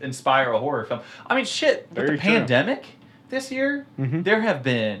what'll inspire a horror film. I mean, shit, with Very the true. pandemic this year, Mhm. there have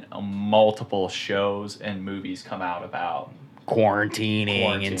been multiple shows and movies come out about. Quarantining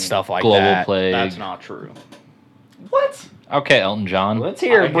Quarantine. and stuff like Global that. plague. That's not true. What? Okay, Elton John. Let's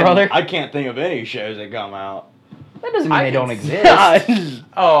hear I it, can- brother. I can't think of any shows that come out. That doesn't mean I they can don't see- exist.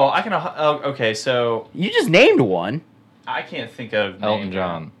 Oh, I can. Oh, okay, so You just named one. I can't think of Elton names.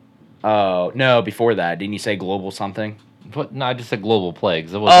 John. Oh, no, before that. Didn't you say global something? What? No, I just said global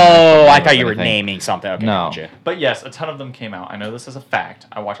plagues. It wasn't Oh, I anything thought of you were anything. naming something. Okay, No. gotcha. But yes, a ton of them came out. I know this is a fact.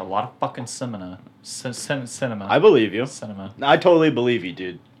 I watch a lot of fucking cinema. Cinema. I believe you. Cinema. I totally believe you,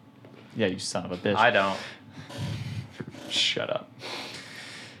 dude. Yeah, you son of a bitch. I don't. Shut up.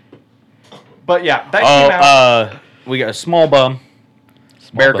 But yeah, that came out. We got a small bum.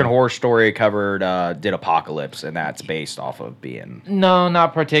 Small American bum. Horror Story covered did Apocalypse, and that's based off of being. No,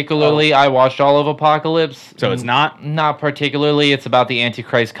 not particularly. I watched all of Apocalypse. So it's not. Not particularly. It's about the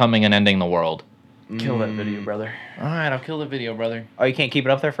Antichrist coming and ending the world. Kill that video, brother. All right, I'll kill the video, brother. Oh, you can't keep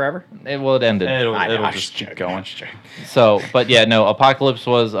it up there forever. It ended. It'll, I know, it'll I'm just keep joking, going. I'm just joking. So, but yeah, no. Apocalypse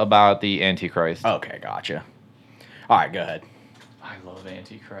was about the Antichrist. Okay, gotcha. All right, go ahead. I love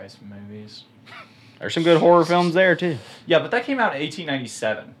Antichrist movies. There's some good horror films there too. Yeah, but that came out in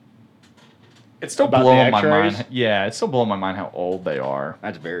 1897. It's still About the blowing my X-rays? mind. Yeah, it's still blowing my mind how old they are.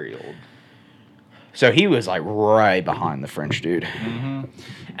 That's very old. So he was like right behind the French dude. Mm-hmm.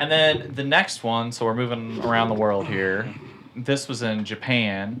 And then the next one, so we're moving around the world here. This was in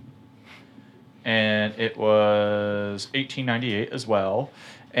Japan, and it was 1898 as well.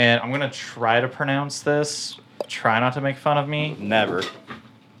 And I'm going to try to pronounce this. Try not to make fun of me. Never.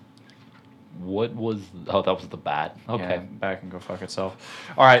 What was? Oh, that was the bat. Okay. Yeah, back and go fuck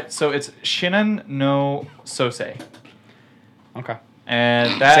itself. All right, so it's Shinen no Sosei. Okay.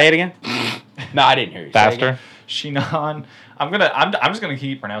 And that Say it again. No, I didn't hear you. Say it again. Faster. Shinon. I'm just gonna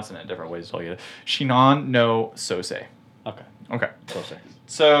keep pronouncing it different ways till you get it. Shinon no Sosei. Okay. Okay. So say.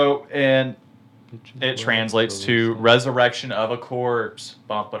 So and it translates to resurrection of a corpse.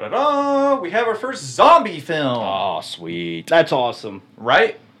 Bum, ba-da-da. We have our first zombie film. Oh, sweet. That's awesome.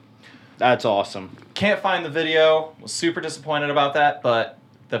 Right? That's awesome. Can't find the video. Was super disappointed about that, but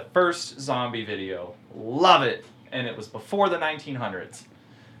the first zombie video, love it. And it was before the 1900s.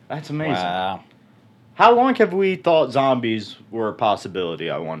 That's amazing. Wow. How long have we thought zombies were a possibility,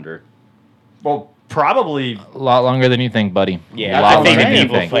 I wonder? Well, probably. A lot longer than you think, buddy. Yeah, a lot I think longer than you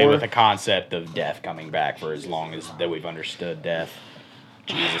people think. play before- with the concept of death coming back for as long as that we've understood death.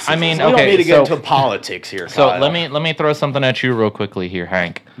 Jesus. I mean, We don't okay, need to get so- into politics here, So Kyle. let me throw something at you real quickly here,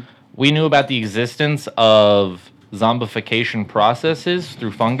 Hank. We knew about the existence of zombification processes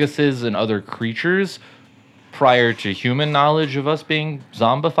through funguses and other creatures prior to human knowledge of us being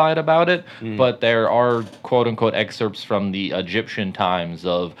zombified about it, but there are quote unquote excerpts from the Egyptian times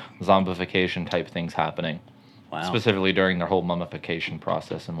of zombification type things happening, Wow. specifically during their whole mummification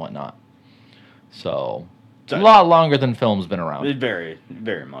process and whatnot. So, So- a lot longer than film's been around. Very,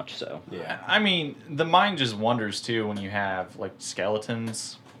 very much so. Yeah. I mean, the mind just wonders too when you have like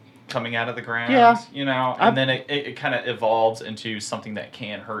skeletons coming out of the ground. Yeah. You know, I- and then it kind of evolves into something that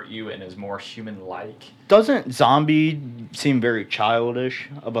can hurt you and is more human-like. Doesn't zombie seem very childish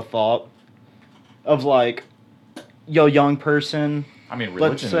of a thought? Of like, young person. I mean,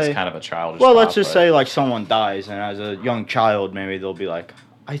 Let's religion say- is kind of a childish. Well, let's thought, just but- say like someone dies, and as a young child, maybe they'll be like,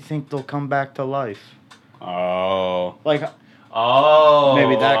 I think they'll come back to life. Oh. Like, Oh,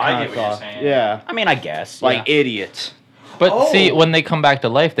 maybe that I kind get of what you're thought. saying. Yeah. I mean, I guess. Like yeah. idiots. But Oh. see, when they come back to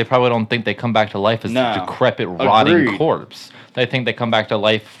life, they probably don't think they come back to life as No. a decrepit, rotting Agreed. corpse. They think they come back to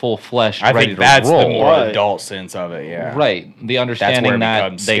life full flesh, I ready think to that's roll. the more Right. adult sense of it. Yeah. Right. The understanding it that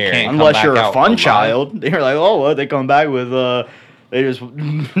becomes they scary. can't come Unless back you're a out fun alive. child, you're like, oh, well, they come back with, they just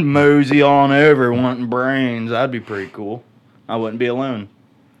mosey on over wanting brains. That'd be pretty cool. I wouldn't be alone.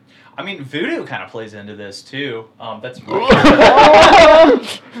 I mean, voodoo kind of plays into this too. That's You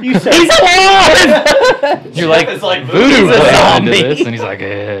said You're like, It's like voodoo voodoo's a plays into zombie. this, and he's like,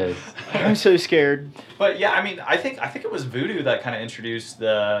 eh. I'm so scared. But yeah, I mean, I think it was voodoo that kind of introduced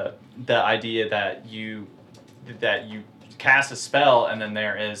the idea that you cast a spell and then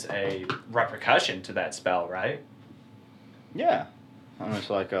there is a repercussion to that spell, right? Yeah.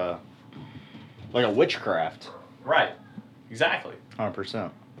 Almost like a witchcraft. Right. Exactly. 100%.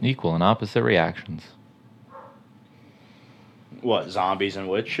 Equal and opposite reactions. What, zombies and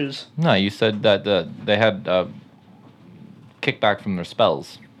witches? No, you said that they had kickback from their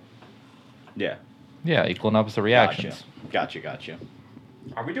spells. Yeah. Yeah, equal and opposite reactions. Gotcha.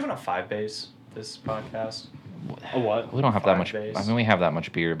 Are we doing a 5 base this podcast? A what? We don't have that much. Base. I mean, we have that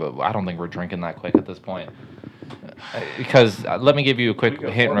much beer, but I don't think we're drinking that quick at this point. Because let me give you a quick We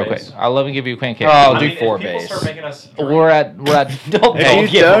go hint, 4 real quick. base. Let me give you a quick hint. Oh, I do mean, 4 if people base. start making us drink- We're at Don't If you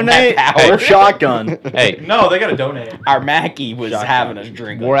give them donate, that power. or shotgun. hey, No, they gotta donate. Our Mackie was Shotgun. having us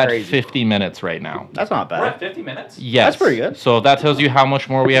drink we're like at crazy. 50 minutes right now. That's not We're at bad. 50 minutes. Yes, That's pretty good. So that tells you how much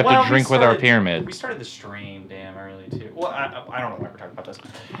more we have Well, to we drink with our started- pyramid. We started the stream damn early too. Well, I don't know why we're talking about this.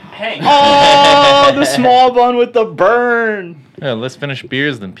 Hank. Oh, the small one with the burn. Yeah, let's finish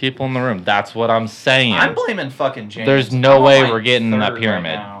beers, then people in the room. That's what I'm saying. I'm blaming fucking James. There's no I'm on way my we're getting in that third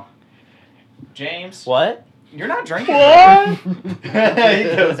pyramid. now. James, What? you're not drinking. What? he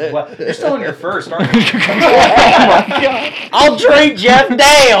goes, what? You're still in your first, aren't you? I'll drink Jeff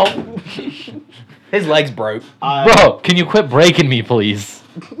Dale. His legs broke. Bro, can you quit breaking me, please?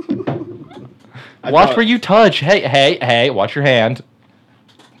 Watch where you touch. Hey, watch your hand.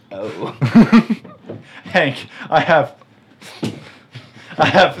 Oh. Hank, I have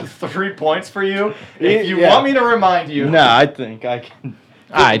 3 points for you. If you Yeah. want me to remind you. No, I think I can.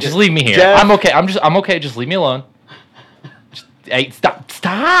 Alright, just leave me here. Jeff- I'm okay. I'm okay. Just leave me alone. Hey, stop.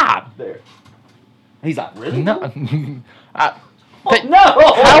 There. He's like, really? No. No.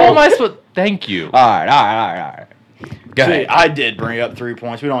 How am I supposed? Thank you. All right. Go See, ahead. I did bring up 3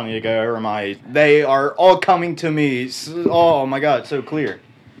 points. We don't need to go over my. They are all coming to me. Oh my god, it's so clear.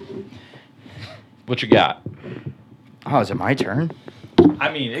 What you got? Oh, is it my turn?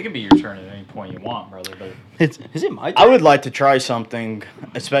 I mean, it can be your turn at any point you want, brother. But Is it my I would like to try something,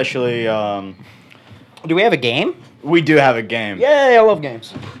 especially. Do we have a game? We do have a game, Yay, I love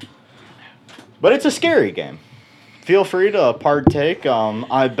games. but it's a scary game. Feel free to partake.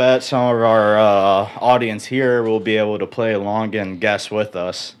 I bet some of our audience here will be able to play along and guess with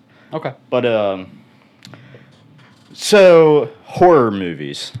us. Okay. But so horror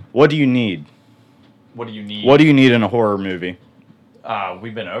movies. What do you need? what do you need? What do you need in a horror movie?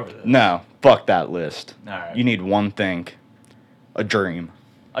 We've been over this. No, fuck that list. All right. You need one thing: a dream,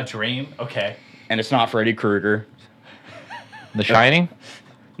 A dream? Okay. and it's not Freddy Krueger. The Shining?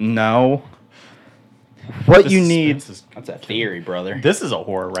 No. What you need? That's a theory, brother. This is a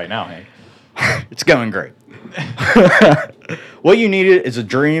horror right now, Hank. It's going great. What you needed is a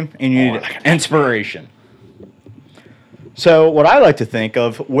dream, and you need inspiration. So, what I like to think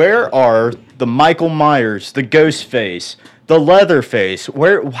of, where are the Michael Myers, the Ghostface, the Leatherface?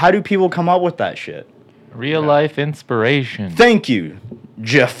 How do people come up with that shit? Real life inspiration. Thank you,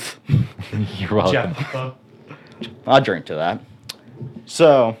 Jeff. You're welcome. Jeff. I'll drink to that.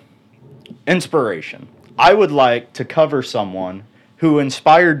 So, inspiration. I would like to cover someone who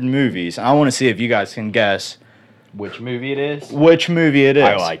inspired movies. I want to see if you guys can guess Which movie it is? which movie it is.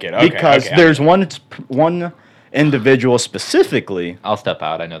 I like it. Okay, because okay. there's one individual specifically I'll step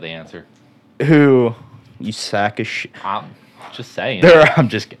out. I know the answer. who, you sack of shit. I'm just saying. I'm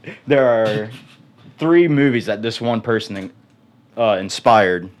just kidding. There are 3 movies that this one person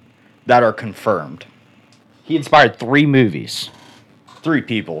inspired that are confirmed. He inspired 3 movies. 3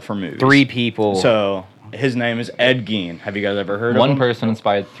 people for movies. 3 people. So his name is Ed Gein. Have you guys ever heard of One him? person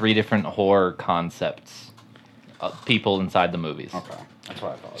inspired 3 different horror concepts. People inside the movies. Okay. That's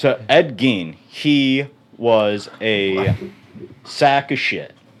what I thought. So Ed Gein, he was a sack of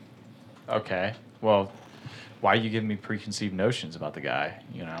shit. Okay. Well, why are you giving me preconceived notions about the guy?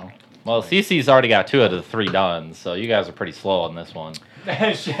 You know. Well, CC's already got 2 out of the 3 done, so you guys are pretty slow on this one.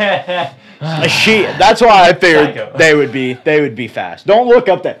 That's why I figured Psycho. they would be fast. Don't look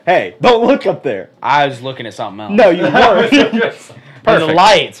up there. Hey, don't look up there. I was looking at something else. No, you weren't. The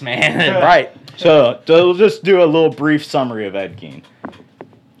lights, man. Right. So we'll just do a little brief summary of Ed Gein.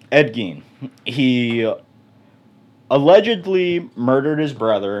 Ed Gein, he allegedly murdered his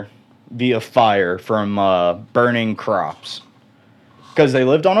brother via fire from burning crops because they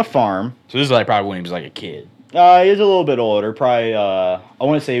lived on a farm. So this is like probably when he was like a kid. He was a little bit older, probably. I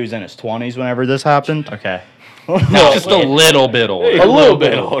want to say he was in his 20s whenever this happened. Okay. Just a little bit older. A little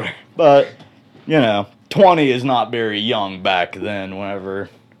bit older. But, 20 is not very young back then whenever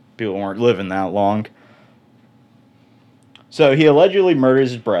people weren't living that long. So he allegedly murdered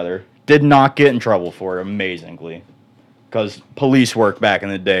his brother. Did not get in trouble for it, amazingly. Because police work back in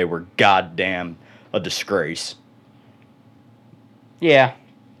the day were goddamn a disgrace. Yeah.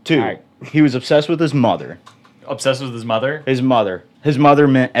 2, Alright. he was obsessed with his mother. Obsessed with his mother. His mother. His mother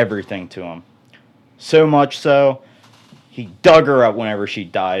meant everything to him. So much so, he dug her up whenever she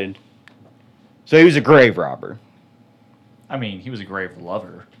died. So he was a grave robber. I mean, he was a grave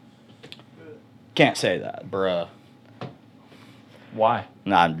lover. Can't say that. Bruh. Why?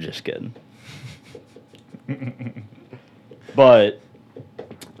 No, I'm just kidding. But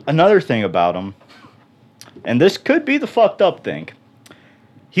another thing about him, and this could be the fucked up thing,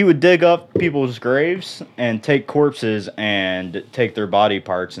 he would dig up people's graves and take corpses and take their body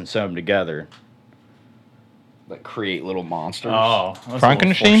parts and sew them together. Like create little monsters. Oh, that's a little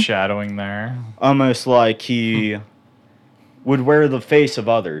Frankenstein? foreshadowing there. Almost like he would wear the face of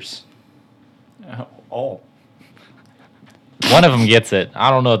others. Oh. One of them gets it. I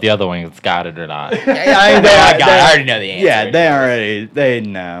don't know if the other one's got it or not. I already know the answer. Yeah, they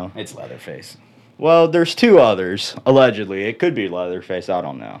know. It's Leatherface. Well, there's two others, allegedly. It could be Leatherface, I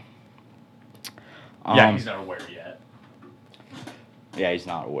don't know. Yeah, he's not aware yet. Yeah, he's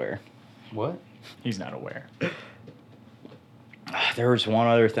not aware. What? He's not aware. There was one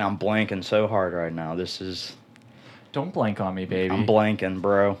other thing. I'm blanking so hard right now. Don't blank on me, baby. I'm blanking,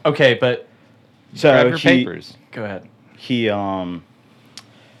 bro. Okay, but So Grab your papers. go ahead.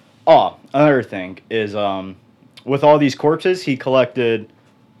 Another thing is, with all these corpses, he collected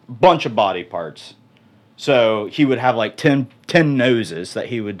a bunch of body parts. So he would have like 10 noses that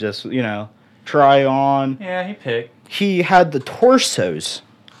he would just, try on. Yeah, he picked. He had the torsos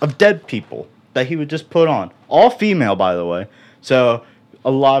of dead people that he would just put on. All female, by the way. So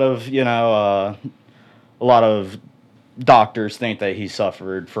a lot of doctors think that he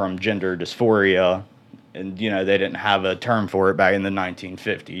suffered from gender dysphoria, and they didn't have a term for it back in the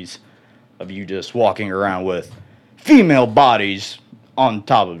 1950s, of you just walking around with female bodies on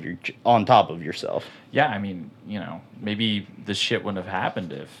top of yourself. Yeah, I mean, maybe this shit wouldn't have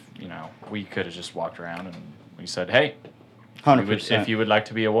happened if, we could have just walked around and we said, hey, 100%. if you would like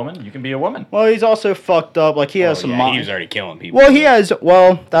to be a woman, you can be a woman. Well, he's also fucked up. Like, he has some. He was already killing people. Well, he has.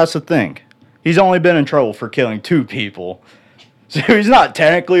 Well, that's the thing. He's only been in trouble for killing 2 people. So he's not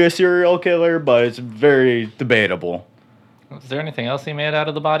technically a serial killer, but it's very debatable. Is there anything else he made out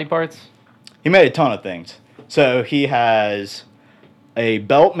of the body parts? He made a ton of things. So he has a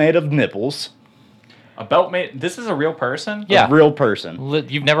belt made of nipples. A belt made. This is a real person? Yeah. A real person.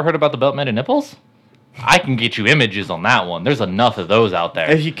 You've never heard about the belt made of nipples? I can get you images on that one. There's enough of those out there.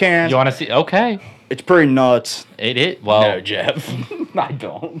 If you can. You want to see? Okay. It's pretty nuts. Well, No, Jeff. I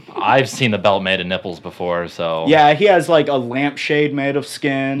don't. I've seen the belt made of nipples before, so. Yeah, he has like a lampshade made of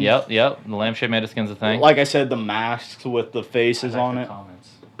skin. Yep. The lampshade made of skin's a thing. Like I said, the masks with the faces on it. Comments.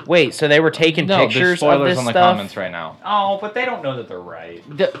 Wait, so they were taking No, there's pictures of spoilers this on the stuff? comments right now. Oh, but they don't know that they're right.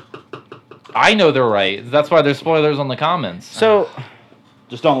 I know they're right. That's why there's spoilers on the comments. So,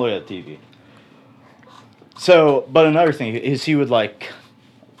 just don't look at the TV. So, but another thing is he would like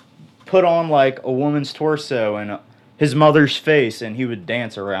put on like a woman's torso and his mother's face, and he would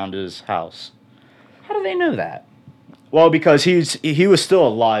dance around his house. How do they know that? Well, because he was still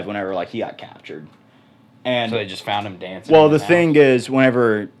alive whenever like he got captured, and So they just found him dancing. well, in the his thing house? is,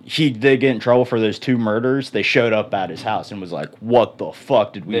 whenever he did get in trouble for those 2 murders, they showed up at his house and was like, "What the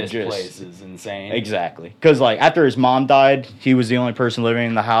fuck did we This just?" place is insane. Exactly. Because, like, after his mom died, he was the only person living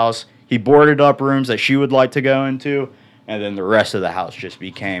in the house. He boarded up rooms that she would like to go into, and then the rest of the house just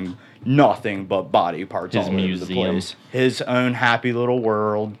became nothing but body parts His all over the museum. place. His own happy little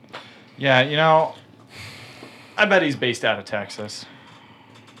world. Yeah, I bet he's based out of Texas.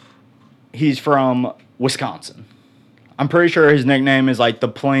 He's from Wisconsin. I'm pretty sure his nickname is, like, the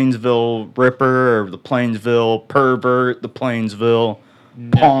Plainsville Ripper, or the Plainsville Pervert, the Plainsville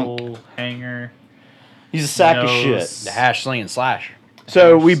Punk. Nipple hanger. He's a sack of Nose. shit. The hash, sling, and slash.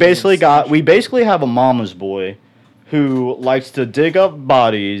 So we basically have a mama's boy who likes to dig up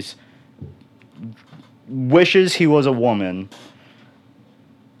bodies, wishes he was a woman.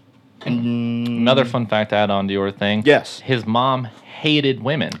 And Another fun fact to add on to your thing. Yes. His mom hated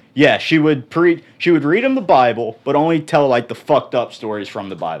women. Yeah, she would read him the Bible, but only tell like the fucked up stories from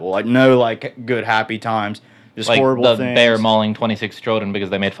the Bible. Like no like good happy times, just Like horrible the things. bear mauling 26 children because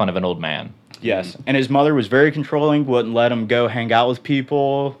they made fun of an old man. Yes, and his mother was very controlling, wouldn't let him go hang out with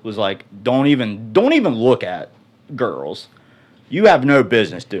people. Was like, don't even look at girls. You have no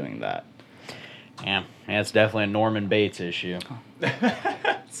business doing that. Yeah, it's definitely a Norman Bates issue.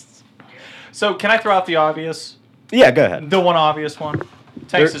 So, can I throw out the obvious? Yeah, go ahead. The one obvious one?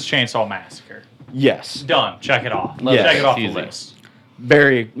 Texas Chainsaw Massacre. Yes, Done. Check it off. Yeah. Check it off the Easy. list.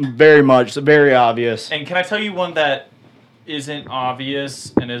 very, very much, very obvious. And can I tell you one that isn't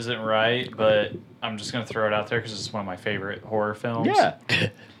obvious and isn't right, but I'm just going to throw it out there because it's one of my favorite horror films? Yeah.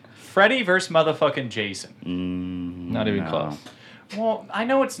 Freddy vs. motherfucking Jason. Not even No. close. Well, I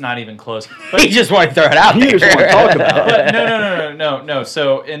know it's not even close. But He just wanted to throw it out You there. just want to talk about it. But no.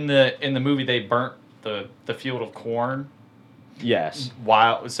 So in the movie they burnt the field of corn Yes.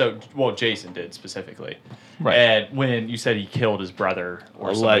 Well, Jason did specifically. Right. And when you said he killed his brother or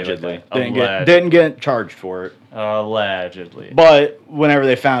Allegedly. something like that, Didn't get charged for it. allegedly. But whenever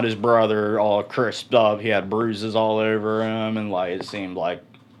they found his brother all crisped up, he had bruises all over him, and like it seemed like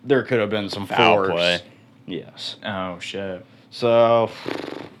there could have been some Foul force. play. Yes. Oh shit. So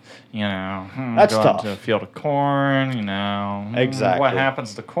You know, That's go out tough. to a field of corn. You know, Exactly. What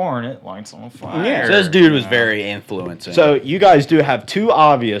happens to corn? It lights on fire. Yeah. So this dude was you know? very influencing. So you guys do have two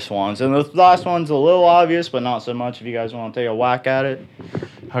obvious ones, and the last one's a little obvious, but not so much. If you guys want to take a whack at it,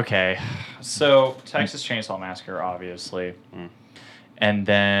 Okay, so Texas Chainsaw Massacre, obviously, and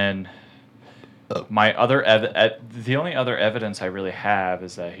then my other the only other evidence I really have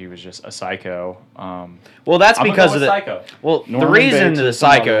is that he was just a psycho. well, that's I'm gonna because go of with the psycho. well, the Norman reason Bates the is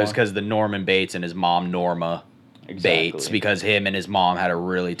another psycho is one. because the Norman Bates and his mom Norma Bates, Exactly. because him and his mom had a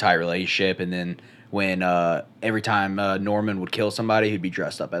really tight relationship, and then when every time Norman would kill somebody, he'd be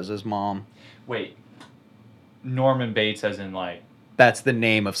dressed up as his mom. Wait, Norman Bates, as in like, That's the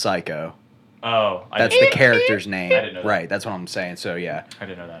name of Psycho. oh, That's the character's name. I didn't know that. Right, that's what I'm saying. So yeah. I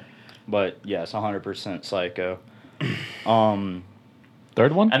didn't know that. but yes, 100% psycho.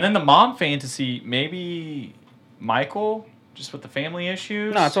 Third one? And then the mom fantasy, maybe Michael, just with the family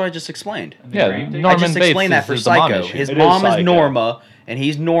issues. No, that's what I just explained. And the Yeah, grave dig- Norman I just Bates explained that is- for is the mom Psycho. issue. His It is mom is Psycho. Norma, and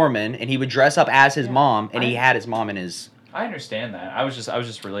he's Norman, and he would dress up as his mom, and he had his mom in his I understand that. I was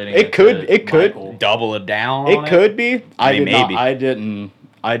just relating. It could- to it could. Michael. double it down. It on could be. I mean, did not, maybe.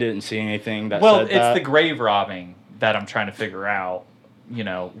 I didn't see anything that Well, said it's that. the grave robbing that I'm trying to figure out. You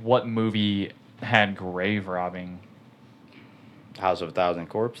know, what movie had grave robbing? House of a Thousand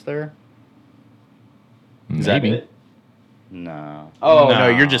Corpse there? Is that Maybe. it? No. Oh No. no,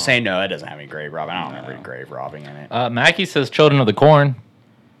 you're just saying no. It doesn't have any grave robbing. I don't No. remember any grave robbing in it. Mackie says Children of the Corn.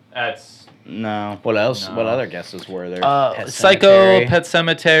 That's No. What else? No. What other guesses were there? Pet Psycho, Sematary? Pet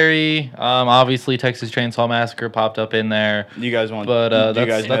Cemetery. Obviously, Texas Chainsaw Massacre popped up in there. You guys want But, do you that's-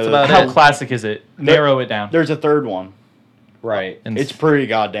 guys that's know about that how it. there's- classic is it? Narrow it down. There's a third one. Right. And It's pretty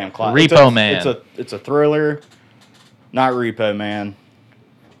goddamn classic. Repo Man. It's a thriller. Not Repo Man.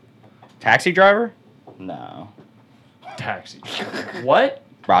 Taxi Driver? No. Taxi. What?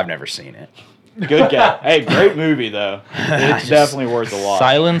 Bro, I've never seen it. Good guess. Hey, great movie though. It's definitely worth a watch.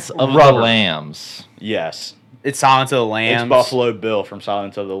 Silence of Rubber. the Lambs. Yes. It's Silence of the Lambs. It's Buffalo Bill from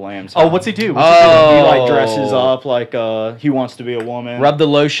Silence of the Lambs. Oh, what's he do? He like dresses up like he wants to be a woman. Rub the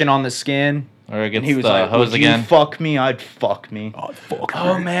lotion on the skin. Or against and he was the like, hose "Would again. you fuck me? I'd fuck me." Oh, fuck.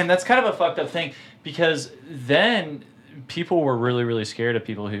 Oh man, that's kind of a fucked up thing because then people were really, really scared of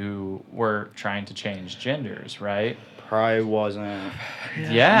people who were trying to change genders, right? Probably wasn't.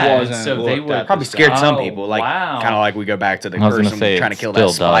 Yeah, and Wasn't so they looked would at Probably scared some Oh, people. Like wow. kind of like we go back to the I was gonna person say trying to it kill that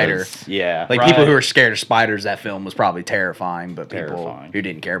still spider. does. Yeah. Like people who Right. are scared of spiders, that film was probably terrifying. But people Terrifying. who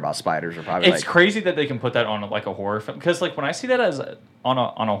didn't care about spiders are probably It's like, crazy that they can put that on like a horror film because like when I see that as on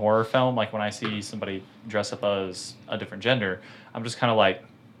a horror film, like when I see somebody dress up as a different gender, I'm just kind of like,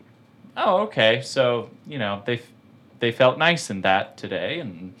 oh okay, so you know they felt nice in that today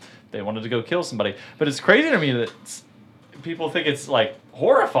and they wanted to go kill somebody, but it's crazy to me that people think it's like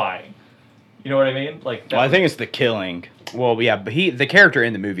horrifying. You know what I mean? Like that Well, I think it's the killing. well, yeah. But the character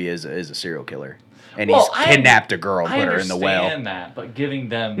in the movie is a serial killer, and Well, he's kidnapped a girl and I put her in the well. understand that, but giving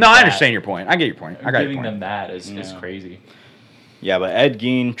them No, I that- understand your point. I get your point. I got your giving point. them that is Yeah. crazy. Yeah, but Ed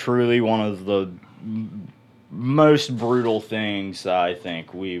Gein, truly one of the most brutal things that I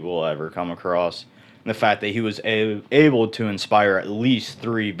think we will ever come across. And the fact that he was able to inspire at least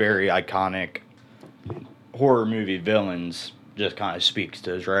 3 very iconic horror movie villains just kind of speaks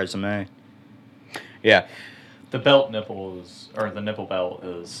to his resume. Yeah. The belt nipple is, or the nipple belt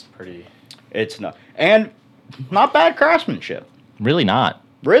is pretty. It's not, and not bad craftsmanship. Really not.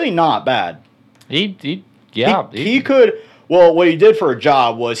 Really not bad. Yeah. He could. Well, what he did for a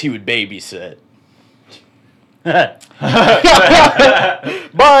job was he would babysit.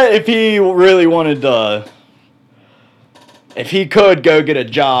 But if he really wanted to, if he could go get a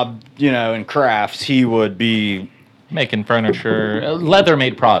job, you know, in crafts, he would be. making furniture,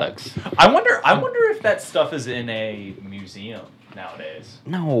 leather-made products. I wonder if that stuff is in a museum nowadays.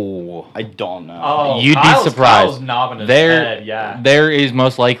 No. I don't know. Oh, You'd Kyle's be surprised. nodding his There, head, yeah. there is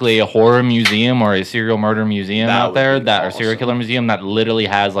most likely a horror museum or a serial murder museum That out would there be that or serial awesome. killer museum that literally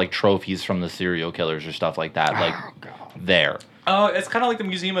has like trophies from the serial killers or stuff like that. Like there. Oh, it's kind of like the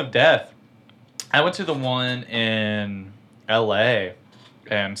Museum of Death. I went to the one in L.A.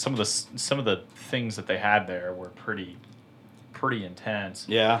 and some of the things that they had there were pretty intense.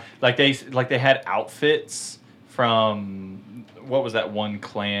 Yeah. Like they had outfits from what was that one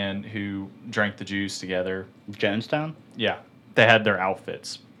clan who drank the juice together? Jonestown? Yeah. they had their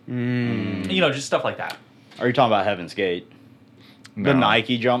outfits. Mm. You know, just stuff like that. Are you talking about Heaven's Gate? No. The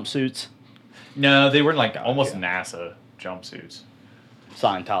Nike jumpsuits? No, they were like almost NASA jumpsuits.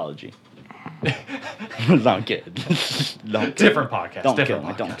 Scientology. No, I'm kidding. Different podcast. Don't different kill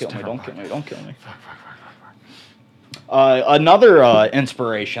me. Don't podcast, kill me. different Don't kill podcast. me. Don't kill me. Another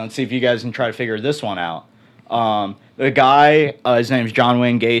inspiration. Let's see if you guys can try to figure this one out. The guy, his name's John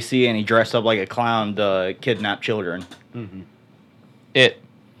Wayne Gacy, and he dressed up like a clown to kidnap children. It.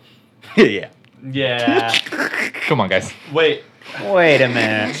 Yeah. Yeah. Come on, guys. Wait, Wait a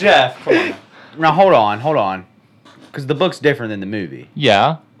minute. Jeff, come on. Now hold on. Because the book's different than the movie.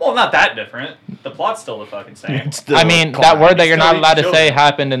 Yeah. Well, not that different. The plot's still the fucking same. I mean, that word that you're not Still allowed to say children.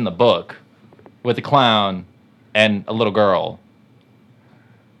 happened in the book with a clown and a little girl.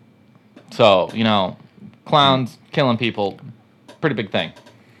 So, you know, clowns killing people, pretty big thing.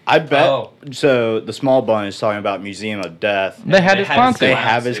 I bet. Oh. So the small bun is talking about Museum of Death. They had They his had clown his They suit. clown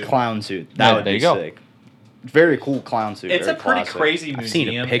have his suit. clown suit. Yeah, That would there be you go. sick. Very cool clown suit. It's Very a pretty classic. crazy I've seen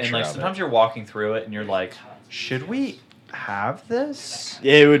a museum, picture and like of it. sometimes you're walking through it and you're like, should we have this?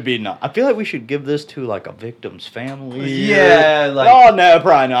 It would be not. I feel like we should give this to like a victim's family. Yeah, like- oh no,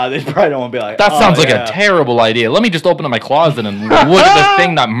 probably not. They probably don't want to be like. That oh, sounds like yeah. a terrible idea. Let me just open up my closet and look at the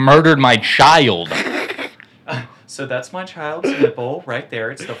thing that murdered my child. So that's my child's nipple right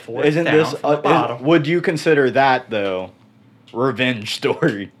there. It's the fourth Isn't down this? from the bottom. Would you consider that though, revenge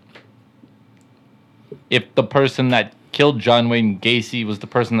story? If the person that killed John Wayne Gacy was the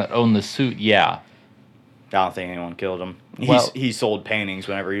person that owned the suit, yeah. I don't think anyone killed him. Well- He sold paintings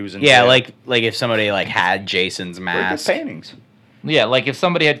whenever he was in. Yeah, jail. like if somebody like had Jason's Pretty good mask. paintings. Yeah, like if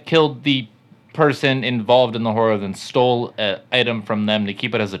somebody had killed the person involved in the horror, then stole an item from them to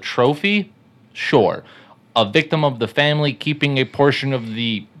keep it as a trophy, sure. A victim of the family keeping a portion of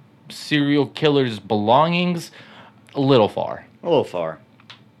the serial killer's belongings, a little far. A little far.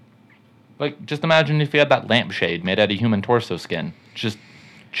 Like, just imagine if you had that lampshade made out of human torso skin, just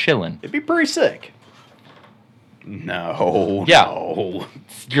chilling. It'd be pretty sick. No. Yeah. No.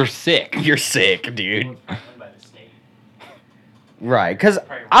 You're sick. You're sick, dude. Owned by the state. Right, because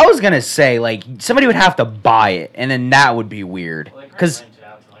I was gonna say like somebody would have to buy it, and then that would be weird. Well, they probably Because rent it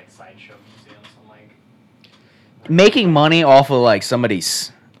out to like sideshow museums and like. making money off of like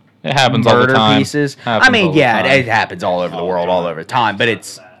somebody's It happens all the murder time. pieces. Happens I mean, all the yeah, time. it happens all over the world, all over the time. But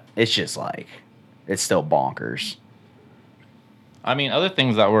Except for that. it's just like it's still bonkers. I mean, other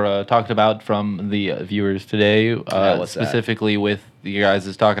things that were talked about from the viewers today, what's that? specifically with you guys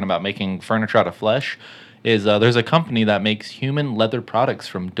is talking about making furniture out of flesh, is there's a company that makes human leather products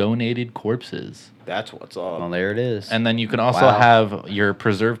from donated corpses. That's what's Well, up. there it is. And then you can also Wow. have your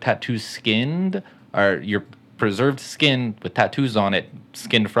preserved tattoos skinned, or your preserved skin with tattoos on it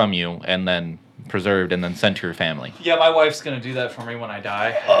skinned from you, and then preserved and then sent to your family. Yeah, my wife's gonna do that for me when I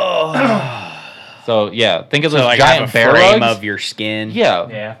die. So, yeah, think of So those like giant have a bear frame rugs. of your skin. Yeah.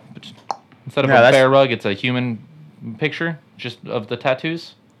 Yeah. Instead of Yeah, a that's- bear rug, it's a human picture just of the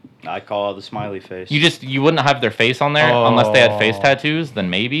tattoos. I call it the smiley face. You wouldn't have their face on there unless they had face Oh. tattoos, then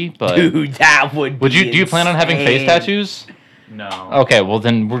maybe. But Dude, that would. would be you? Do you plan on having face insane. tattoos? No. Okay, well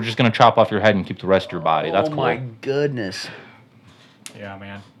then we're just gonna chop off your head and keep the rest of your body. That's Oh cool. my goodness. Yeah,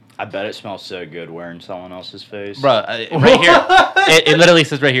 man. I bet it smells so good wearing someone else's face. Bruh, right here, it literally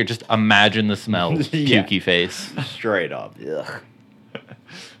says right here. Just imagine the smell, Yeah. pukey face. Straight up. Ugh.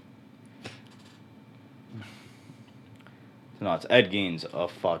 No, it's Ed Gein's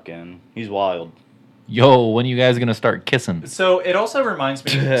he's wild. Yo, when are you guys gonna start kissing? So it also reminds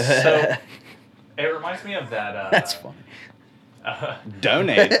me. So it reminds me of that. That's funny.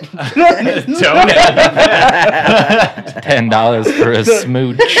 Donate. Donate. $10 for a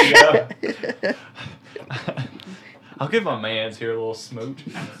smooch. I'll give my man's here a little smooch.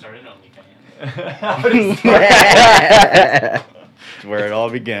 I'm gonna start an OnlyFans. It's where it all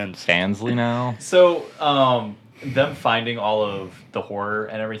begins. Fansley now. So, them finding all of the horror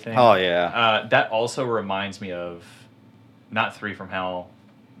and everything. Oh yeah. That also reminds me of not Three from Hell,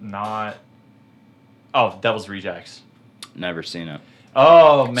 Devil's Rejects. Never seen it.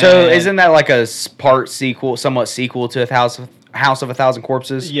 Oh man. So isn't that like a part sequel, somewhat sequel to House of a Thousand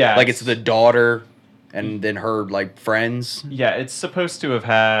Corpses? Yes. Like it's the daughter, and then her like friends. Yeah, it's supposed to have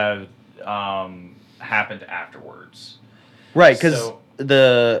had happened afterwards. Right, because So-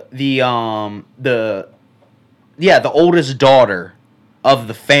 the oldest daughter of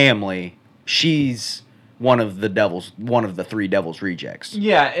the family, she's one of the three Devil's Rejects.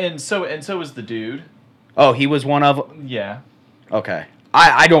 Yeah, and so was the dude. Oh, he was one of. Yeah. Okay,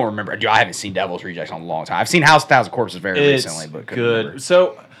 I don't remember. Dude, I haven't seen Devil's Rejects in a long time. I've seen House of a Thousand Corpses very It's recently, but couldn't good. remember.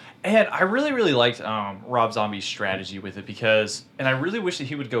 So And I really, really liked Rob Zombie's strategy with it and I really wish that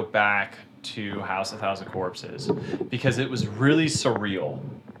he would go back to House of Thousand Corpses because it was really surreal.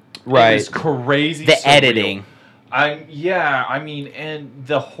 Right. It was crazy. The surreal. editing. I mean, and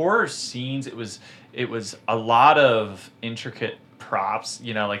the horror scenes. It was a lot of intricate props.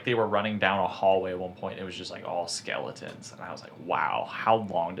 You know, like they were running down a hallway at one point. It was just like all skeletons, and I was like, wow, how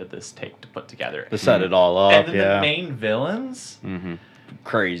long did this take to put together? To set it all up, And then yeah. the main villains. Mm-hmm.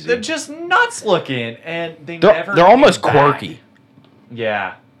 Crazy. They're just nuts looking, and They're almost came back. quirky.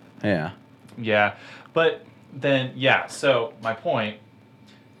 Yeah, Yeah. but then So my point,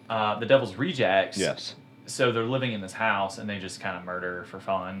 the Devil's Rejects. Yes. So they're living in this house, and they just kind of murder for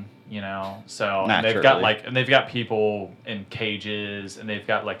fun, you know. So and Naturally. they've got people in cages, and they've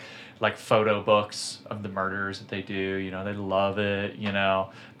got like photo books of the murders that they do. You know, they love it. You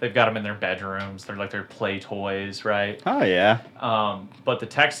know, they've got them in their bedrooms. They're like their play toys, right? Oh yeah. But the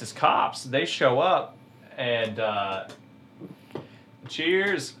Texas cops, they show up and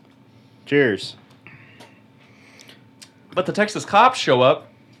cheers. Cheers. But the Texas cops show up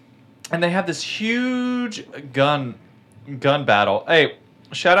and they have this huge gun battle. Hey,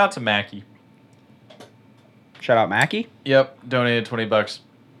 shout out to Mackie. Shout out Mackie. Yep, donated $20.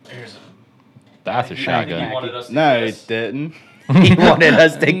 That's a He shotgun. wanted us to No, he kiss. didn't. He wanted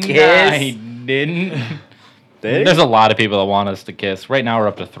us to Nah, kiss. he didn't. Did he? There's a lot of people that want us to kiss. Right now we're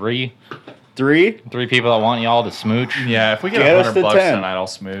up to 3. 3? 3 people that want y'all to smooch. Yeah, if we get Get us $100 to 10. tonight, I'll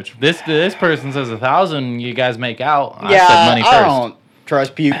smooch. This person says 1,000. You guys make out. I Yeah, said money I first. don't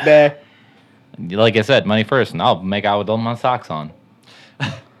trust Puke Bay. Like I said, money first, and I'll make out with all my socks on.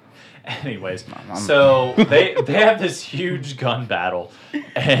 Anyways, so they have this huge gun battle,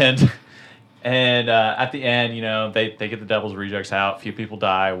 and at the end, you know, they get the Devil's Rejects out. A few people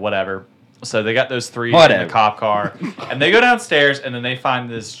die, whatever. So they got those 3 in Whatever. the cop car, and they go downstairs, and then they find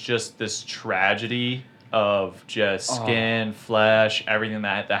this tragedy of just skin, flesh, everything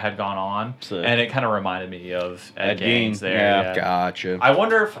that had gone on, Sick. and it kind of reminded me of Ed Ed Gaines Gein, there. yeah. Gotcha. I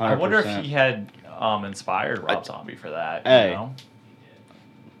wonder if 100%. he had inspired Rob Zombie for that. Hey. You know?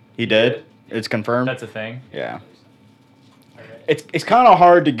 He did. It's confirmed. That's a thing. Yeah. It's kind of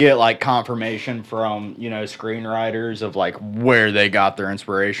hard to get like confirmation from, you know, screenwriters of like where they got their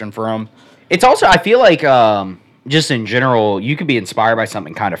inspiration from. It's also, I feel like, just in general, you could be inspired by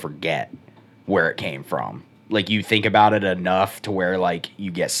something, kind of forget where it came from. Like, you think about it enough to where, like,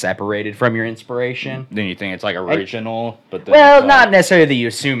 you get separated from your inspiration. Then you think it's like original, but then Well, it's not like, necessarily that you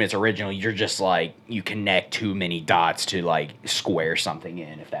assume it's original. You're just, like, you connect too many dots to, like, square something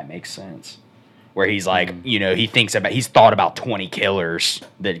in, if that makes sense. Where he's like, you know, he's thought about 20 killers.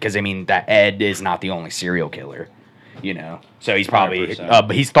 Because, I mean, that Ed is not the only serial killer. You know, so he's probably, 100%.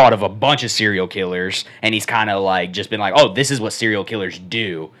 but he's thought of a bunch of serial killers, and he's kind of like just been like, oh, this is what serial killers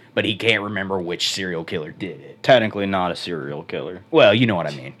do, but he can't remember which serial killer did it. technically not a serial killer. Well, you know what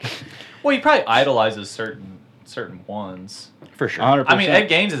I mean, Well, he probably idolizes certain ones. for sure. 100%. I mean, Ed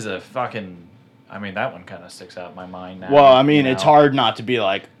Gaines is a fucking. I mean, that one kind of sticks out in my mind now. Well, I mean, you it's know? hard not to be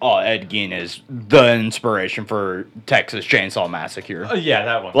like, oh, Ed Gein is the inspiration for Texas Chainsaw Massacre. Yeah,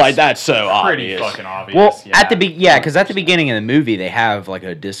 that one. Like, that's so pretty obvious. fucking obvious. Well, yeah. because at the beginning of the movie they have like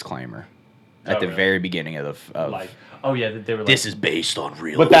a disclaimer at Oh, the really? very beginning of like, oh yeah, they were like, this is based on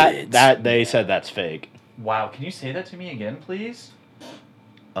real But events. that they said that's fake. wow. Can you say that to me again, please?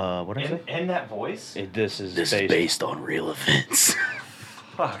 what is it? In that voice. This is This is based on real events.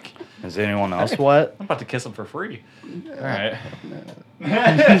 Fuck. Is anyone else what? I'm about to kiss him for free. All right.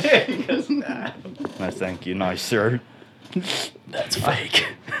 I thank you, nice sir. That's fake.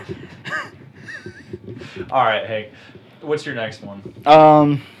 All right, Hank. What's your next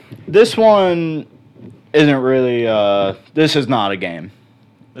one? This one isn't really. This is not a game.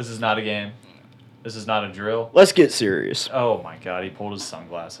 This is not a game. This is not a drill. Let's get serious. Oh my god, he pulled his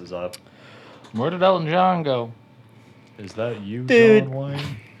sunglasses up. Where did Elton John go? Is that you, Dude. John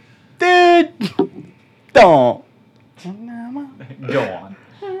Wayne? Dude, don't. Go on.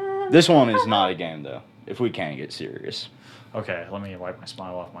 This one is not a game though. If we can't get serious. Okay, let me wipe my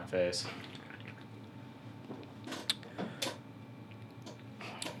smile off my face.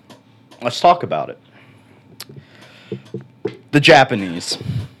 Let's talk about it. The Japanese.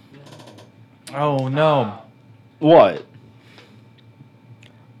 Oh no. What?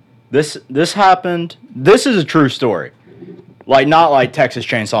 This happened. This is a true story. Like, not like Texas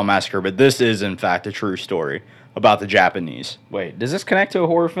Chainsaw Massacre, but this is in fact a true story about the Japanese. Wait, does this connect to a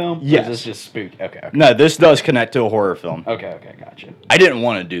horror film? Or Yes. is this just spook? Okay. No, this does connect to a horror film. Okay, gotcha. I didn't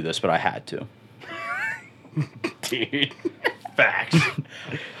want to do this, but I had to. Dude. Facts.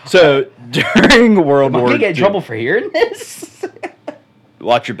 So during World Am I War gonna get in II trouble for hearing this?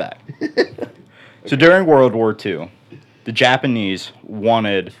 Watch your back. So during World War II, the Japanese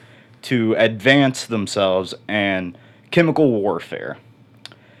wanted to advance themselves in chemical warfare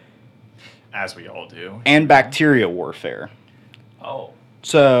As we all do. and bacteria warfare. Oh.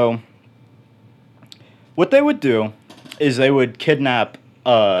 So what they would do is they would kidnap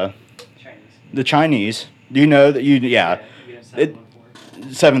Chinese. the Chinese. Do you know that yeah, You have It-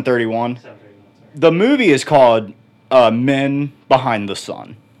 714. 731. 731, sorry. The movie is called Men Behind the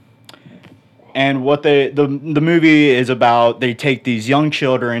Sun. And what the movie is about, they take these young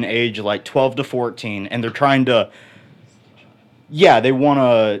children age like 12 to 14 and they're trying to they want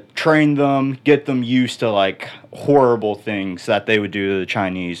to train them, get them used to like horrible things that they would do to the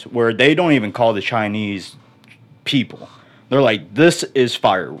Chinese, where they don't even call the Chinese people. They're like, this is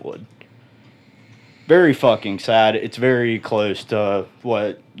firewood. Very fucking sad. It's very close to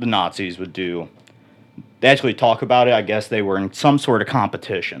what the Nazis would do. They actually talk about it. I guess they were in some sort of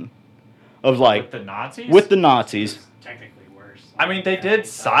competition of like With the Nazis? with the Nazis. It's technically worse. I mean, they did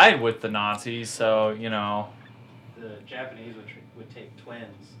side with the Nazis, so, you know. The Japanese would take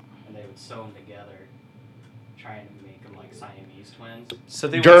twins and they would sew them together, trying to make them like Siamese twins. So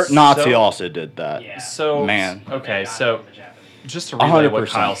they Dirt would Nazi so, also did that. Yeah. So, Man. Okay, They got so from the Japanese. just to relay what 100%.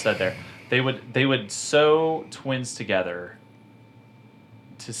 Kyle said there, they would sew twins together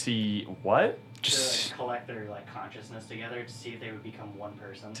to see what? Just to collect their like consciousness together to see if they would become one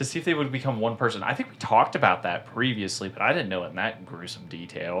person. To see if they would become one person. I think we talked about that previously, but I didn't know it in that gruesome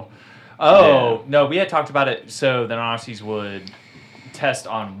detail. Oh, no, we had talked about it. So the Nazis would test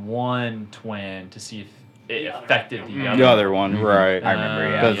on one twin to see if it The other. affected the Mhm. other. the other one, right? I remember,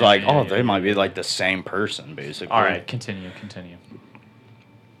 yeah. Because like, oh, yeah, they might be like the same person, basically. All right, continue.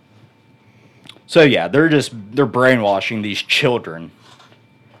 So yeah, they're brainwashing these children.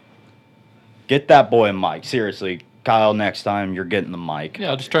 Get that boy a mic. Seriously, Kyle, next time you're getting the mic. Yeah,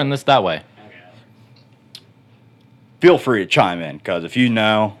 I'll just turn this that way. Okay. Feel free to chime in, because if you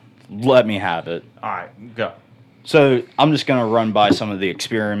know, let me have it. All right, go. So I'm just gonna run by some of the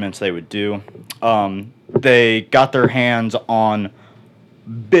experiments they would do. They got their hands on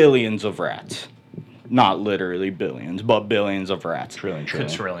billions of rats. Not literally billions, but billions of rats. Trillion.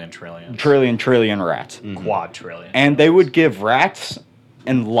 Trillion rats. Quadrillion. And they would give rats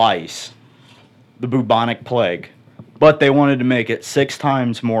and lice the bubonic plague, but they wanted to make it 6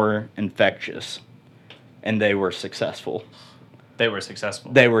 times more infectious. And they were successful. They were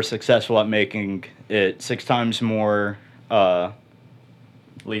successful. They were successful at making it 6 times more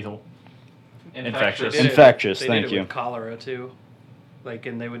Lethal. In fact, Infectious. they did it- Infectious, they thank did it you. with cholera too, like,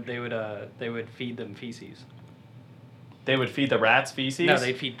 and they would feed them feces. They would feed the rats feces? No,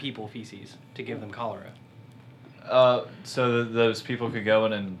 they'd feed people feces to give them cholera. So those people could go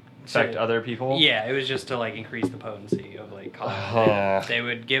in and infect other people? Yeah, it was just to like increase the potency of like cholera. They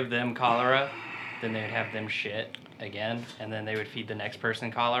would give them cholera, then they would have them shit again, and then they would feed the next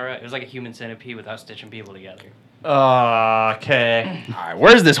person cholera. It was like a human centipede without stitching people together. Okay. All right,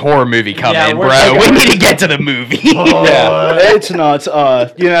 where's this horror movie coming, Yeah, bro? where's- We need to get to the movie. Yeah, it's nuts.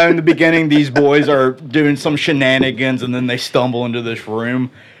 In the beginning, these boys are doing some shenanigans, and then they stumble into this room,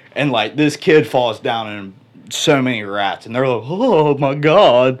 and like this kid falls down and so many rats, and they're like, "Oh my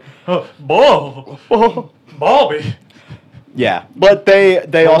god!" Bobby. Yeah, but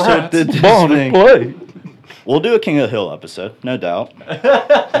they also Rats. did this thing. We'll do a King of the Hill episode, no doubt.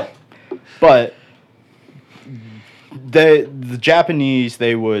 But the Japanese,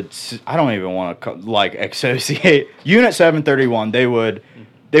 they would, I don't even want to like associate Unit 731. They would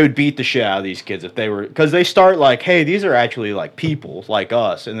beat the shit out of these kids if they were, because they start like, hey, these are actually like people like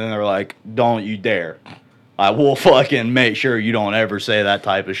us, and then they're like, don't you dare. I will fucking make sure you don't ever say that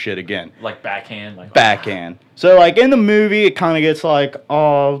type of shit again. Like backhand? Like Backhand. So like in the movie, it kind of gets like,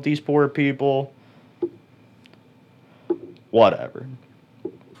 oh, these poor people. Whatever.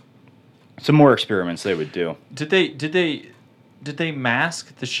 Some more experiments they would do. Did they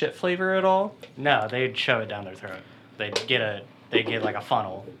mask the shit flavor at all? No, they'd shove it down their throat. They'd get like a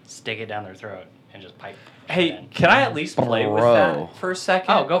funnel, stick it down their throat, and just pipe. it Hey, in. can I at least play with Bro. that for a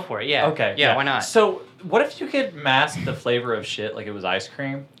second? Oh, go for it. Yeah. Okay. Yeah. Why not? So, what if you could mask the flavor of shit like it was ice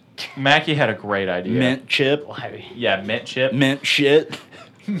cream? Mackie had a great idea. Mint chip. Why? Yeah, mint chip. Mint shit.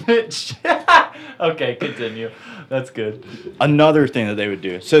 Mint chip. Okay, continue. That's good. Another thing that they would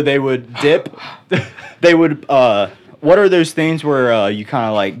do. So they would dip. They would, what are those things where you kind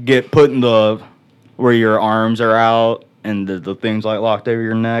of like get put in the, where your arms are out and the things like locked over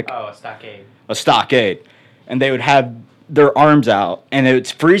your neck? Oh, a stockade. A stockade. And they would have their arms out, and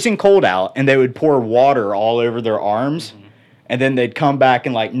it's freezing cold out, and they would pour water all over their arms, and then they'd come back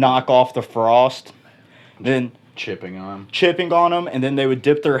and like knock off the frost. Then chipping on. chipping on them, and then they would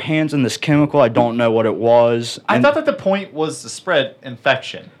dip their hands in this chemical. I don't know what it was. I and- thought that the point was to spread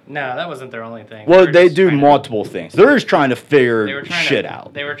infection. No, that wasn't their only thing. Well, were they just do trying to- multiple things. They're just trying to They figure were trying shit to,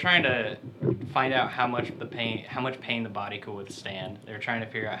 out. They were trying to find out how much pain the body could withstand. They were trying to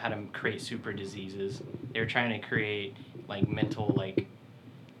figure out how to create super diseases. They were trying to create like mental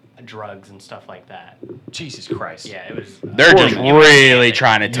drugs and stuff like that. Jesus Christ. Yeah, it was. They're just really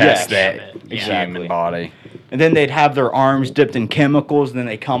trying to test Yes. that Exactly. human body. And then they'd have their arms dipped in chemicals, and then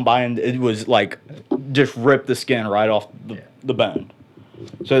they come by and it was like just rip the skin right off the bone.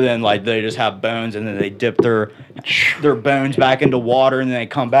 So then like they just have bones, and then they dip their bones back into water, and then they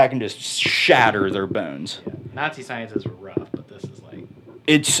come back and just shatter their bones. Nazi sciences were rough, but this is like.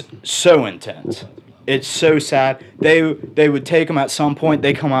 It's so intense. It's so sad. They would take them at some point.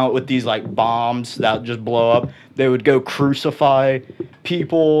 They come out with these like bombs that just blow up. They would go crucify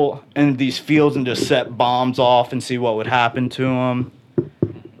people in these fields and just set bombs off and see what would happen to them.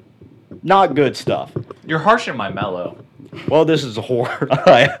 Not good stuff. You're harshing my mellow. Well, this is a horror.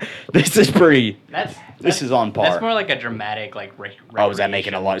 This is pretty. This is on par. That's more like a dramatic Oh, was that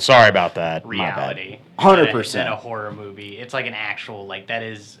making a lot? Sorry about that. My bad. reality. 100%. Than a horror movie. It's like an actual that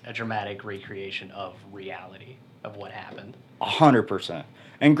is a dramatic recreation of reality of what happened. 100%.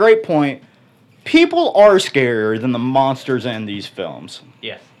 And great point. People are scarier than the monsters in these films.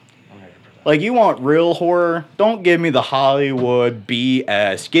 Yes. Like, you want real horror? Don't give me the Hollywood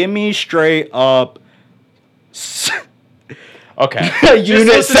BS. Give me straight up Okay. Unit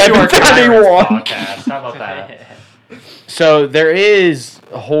Just listen to our Tyrants 731. podcast. How about that? So there is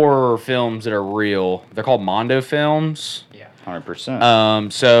horror films that are real. They're called Mondo films. Yeah.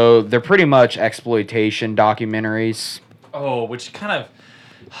 100%. So they're pretty much exploitation documentaries. Oh, which kind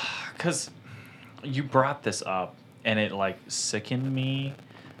of, because you brought this up and it like sickened me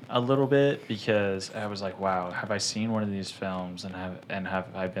a little bit because I was like, wow, have I seen one of these films and have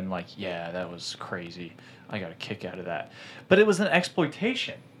I been like, yeah, that was crazy. I got a kick out of that. But it was an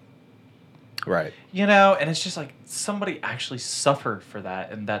exploitation. Right. You know, and it's just like somebody actually suffered for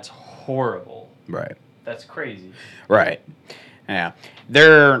that, and that's horrible. Right. That's crazy. Right. Yeah.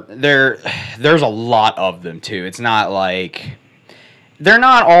 There's a lot of them too. It's not like they're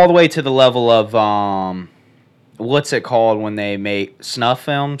not all the way to the level of what's it called when they make snuff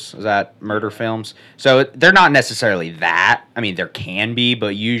films? Is that murder films? So they're not necessarily that. I mean, there can be,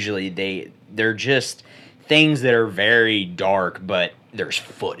 but usually they're just things that are very dark, but there's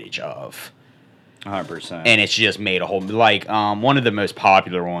footage of. 100%. And it's just made a whole one of the most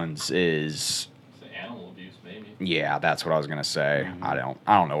popular ones is Animal abuse, maybe. yeah, that's what I was gonna say. I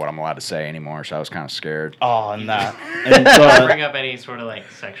don't know what I'm allowed to say anymore, so I was kind of scared. Oh, and that. And Don't bring up any sort of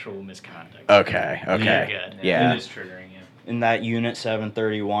sexual misconduct. Okay, You're okay. good. Yeah. It is triggering you. in that Unit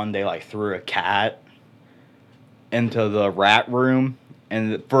 731, they threw a cat into the rat room.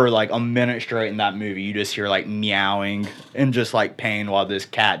 And for a minute straight in that movie, you just hear meowing and just pain while this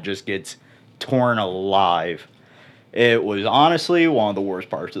cat just gets torn alive. It was honestly one of the worst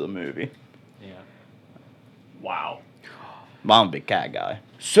parts of the movie. Yeah. Wow. I'm a big cat guy.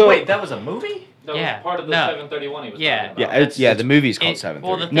 So Wait, that was a movie? That Yeah, was part of the no. 731 he was Yeah. talking about. the movie's called Well,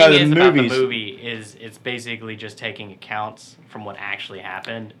 730. the thing No, the is about the movies- movie is it's basically just taking accounts from what actually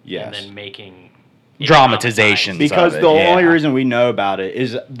happened Yes. and then making it Dramatizations. dramatized. Because of the it, yeah. only reason we know about it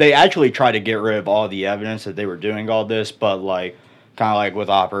is they actually tried to get rid of all the evidence that they were doing all this, but kind of with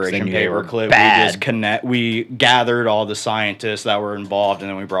Operation knew they were Paperclip, we gathered all the scientists that were involved, and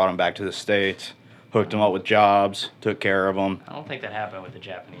then we brought them back to the States, hooked them up with jobs, took care of them. I don't think that happened with the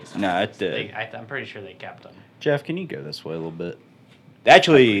Japanese. No, it did. I'm pretty sure they kept them. Jeff, can you go this way a little bit?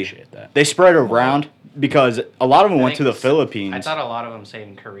 Actually, Appreciate that. they spread around because a lot of them I went to think the Philippines. I thought a lot of them stayed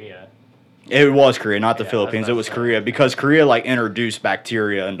in Korea. It was Korea, not the Yeah, Philippines. that's It was what- Korea because Korea introduced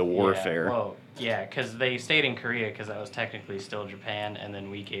bacteria into warfare. Yeah, well, yeah, because they stayed in Korea because that was technically still Japan, and then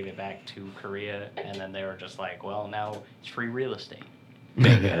we gave it back to Korea, and then they were just like, well, now it's free real estate.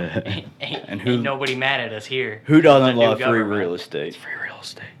 And Ain't nobody mad at us here. Who doesn't The new love free government. real estate? Free real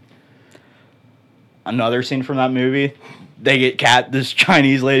estate. Another scene from that movie, this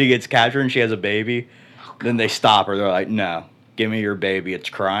Chinese lady gets captured and she has a baby. Then they stop her. They're like, no, give me your baby. It's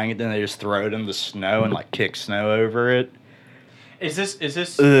crying. And then they just throw it in the snow and kick snow over it. Is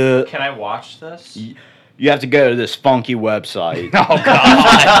this? Uh, Can I watch this? You have to go to this funky website. Oh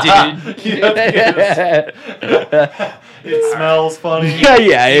God, dude. You have to get this- it smells funny.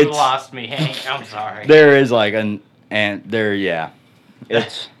 yeah, You it's lost me, Hank. I'm sorry. there is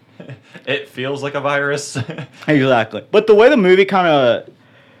it's It feels like a virus. exactly. But the way the movie kind of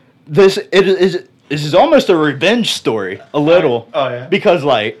this is almost a revenge story a little. Oh, yeah? Because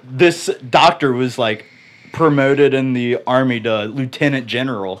this doctor was promoted in the army to lieutenant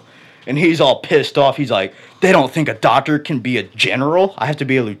general. And he's all pissed off. He's like, they don't think a doctor can be a general? I have to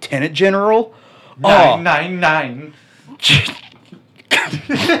be a lieutenant general? Oh, 999.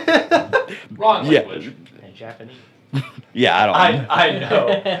 Wrong Yeah. language. In Japanese. yeah, I don't know. I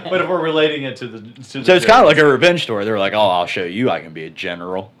know. But if we're relating it to the So it's kind of like a revenge story. They're like, oh, I'll show you I can be a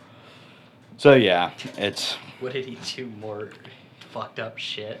general. So yeah, it's... What did he do more fucked up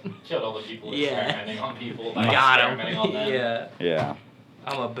shit? Killed all the people Yeah. experimenting on people. Got experimenting on him. them. Yeah. Yeah.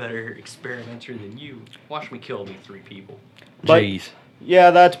 I'm a better experimenter than you. Watch me kill me 3 people. But- Jeez.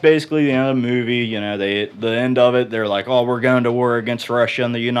 Yeah, that's basically the end of the movie. You know, the end of it, they're like, oh, we're going to war against Russia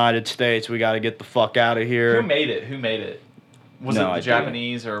and the United States. We got to get the fuck out of Who here. made it? Who made it? Was No it the idea.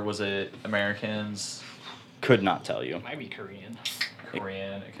 Japanese or was it Americans? Could not tell you. Might be Korean.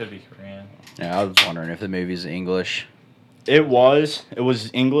 Korean. It could be Korean. Yeah, I was wondering if the movie's English. It was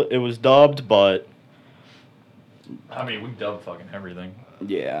English. It was dubbed, but I mean, we dub fucking everything.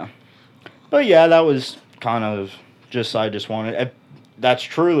 yeah. But yeah, that was kind of I just wanted. That's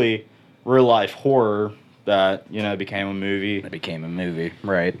truly real life horror that became a movie. It became a movie,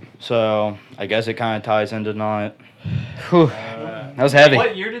 right? So I guess it kind of ties into not. Whew. That was heavy.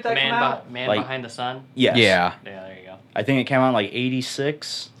 What year did that Man, come out? Man Like- Behind the Sun. Yes. Yeah. Yeah, there you go. I think it came out in like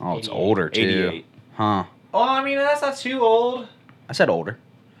 86, Oh, it's 88. older too. 88. Huh? Oh, I mean that's not too old. I said older.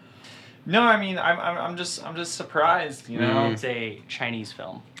 No, I mean I'm just surprised. You know. It's a Chinese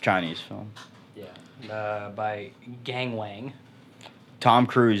film. Chinese film. Yeah. By Gang Wang. Tom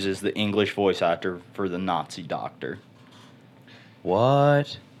Cruise is the English voice actor for the Nazi doctor.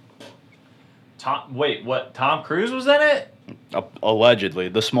 What? Wait, what? Tom Cruise was in it? Allegedly,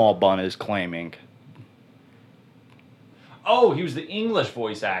 the small bun is claiming. Oh, he was the English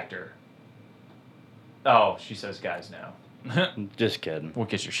voice actor. Oh, she says guys now. Just kidding. We'll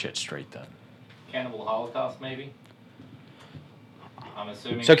get your shit straight then. Cannibal Holocaust, maybe? I'm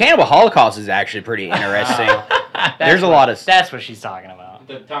assuming. So Cannibal Holocaust is actually pretty interesting. There's a lot of. That's what she's talking about.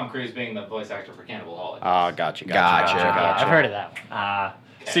 The Tom Cruise being the voice actor for Cannibal Holocaust. Ah, gotcha. I've heard of that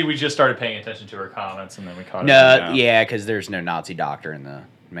one. See, we just started paying attention to her comments and then we caught No, up. yeah, because there's no Nazi doctor in the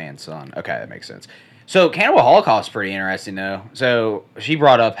man's son. Okay, that makes sense. So Cannibal Holocaust is pretty interesting, though. So she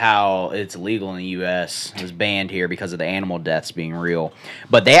brought up how it's illegal in the U.S. It was banned here because of the animal deaths being real.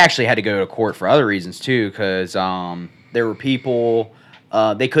 But they actually had to go to court for other reasons, too, because there were people,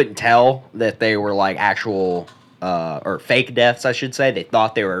 they couldn't tell that they were, like, actual, or fake deaths, I should say. They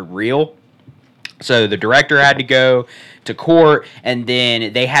thought they were real. So the director had to go to court, and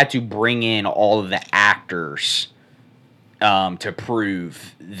then they had to bring in all of the actors to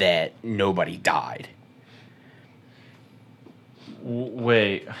prove that nobody died.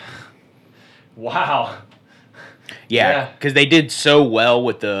 Wait. Wow. Yeah, Yeah. because they did so well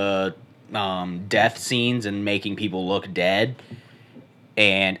with the death scenes and making people look dead.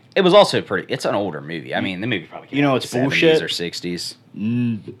 And it was also it's an older movie. I mean, the movie probably came You know, out it's in the 70s bullshit. or 60s.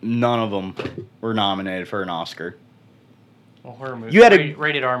 None of them were nominated for an Oscar. Well, horror movies. You had a-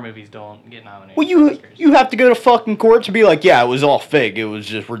 rated R movies don't get nominated. Well, for Oscars. you have to go to fucking court to be like, yeah, it was all fake. It was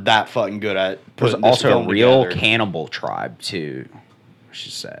just we're that fucking good at There's putting this also a film real together. cannibal tribe, too, she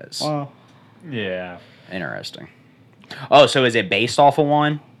says. Well, Yeah. Interesting. Oh, so is it based off of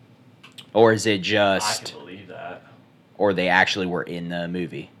one? Or is it I just... can believe that. Or they actually were in the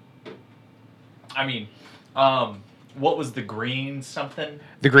movie? I mean, what was the green something?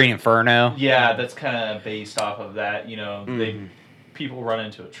 The Green Inferno? Yeah, that's kind of based off of that. You know, people run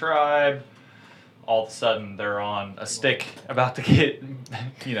into a tribe. All of a sudden, they're on a stick about to get,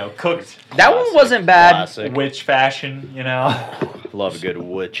 cooked. That one wasn't bad. classic. Witch fashion, Love a good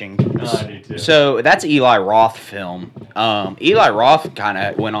witching. I do too. So that's Eli Roth film. Eli Roth kind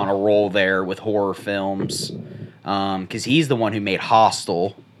of went on a roll there with horror films because he's the one who made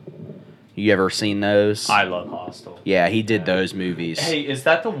Hostel. You ever seen those? I love Hostel. Yeah, he did those movies. Hey, is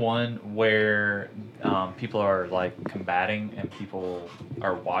that the one where people are like combating and people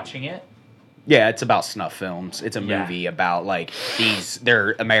are watching it? Yeah, it's about snuff films. It's a Yeah. movie about like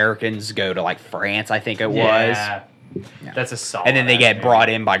they're Americans go to like France, I think it was. Yeah. Yeah. That's a solid. And then they get movie. brought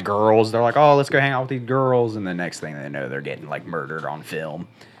in by girls. They're like, oh, let's go hang out with these girls. And the next thing they know, they're getting like murdered on film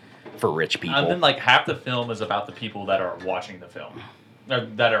for rich people. And then like half the film is about the people that are watching the film.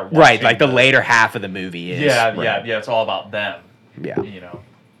 That are watching Right, like the later half of the movie is. Yeah, right. yeah. It's all about them. Yeah,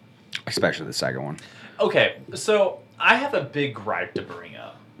 especially the second one. Okay, so I have a big gripe to bring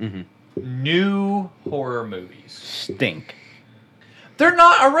up. Mm-hmm. New horror movies. Stink. They're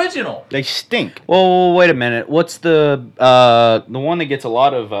not original. They stink. Well, wait a minute. What's the one that gets a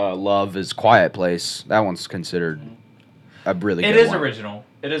lot of love is Quiet Place. That one's considered. a really It good is one. original.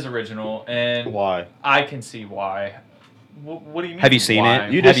 It is original, and Why? I can see why. What do you mean? Have you seen why?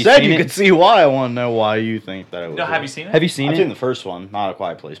 it? You Have just you said seen you it? could see why. I want to know why you think that it was. No, have you seen it? Have you seen I've it? seen the first one, Not a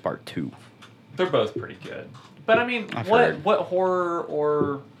Quiet Place Part 2. They're both pretty good. But I mean, I've what heard. what horror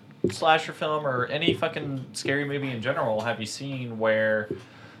or slasher film or any fucking scary movie in general have you seen where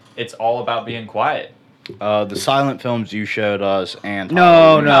it's all about being quiet? The silent films you showed us and No,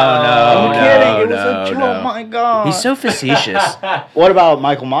 Halloween. no, I'm no, kidding. no, It was no, a joke. no. My God. He's so facetious. What about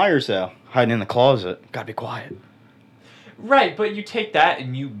Michael Myers though? Hiding in the closet. Gotta be quiet. Right, but you take that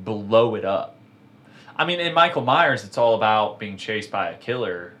and you blow it up. I mean, in Michael Myers, it's all about being chased by a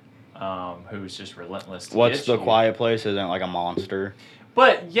killer who's just relentless. To What's get the you. quiet place? Isn't it like a monster?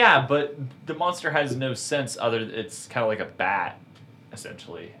 But yeah, but the monster has no sense other. It's kind of like a bat,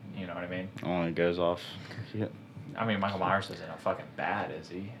 essentially. You know what I mean? Only goes off. I mean, Michael Myers isn't a fucking bat, is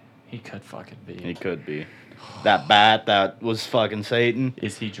he? He could fucking be. He could be. That bat that was fucking Satan.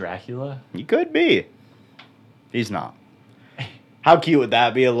 Is he Dracula? He could be. He's not. How cute would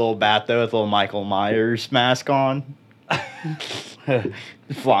that be? A little bat though with a little Michael Myers mask on,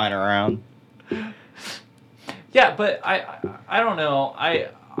 flying around. Yeah, but I don't know.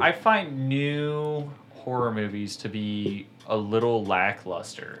 I find new horror movies to be a little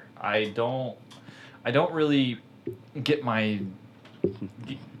lackluster. I don't really get my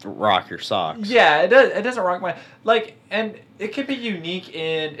Rock your socks. yeah. It doesn't rock my like, and it could be unique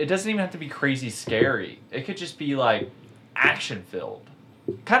in. It doesn't even have to be crazy scary. It could just be like action filled,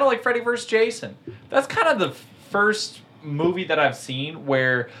 kind of like Freddy vs. Jason. That's kind of the first movie that I've seen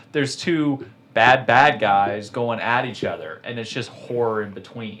where there's two bad guys going at each other, and it's just horror in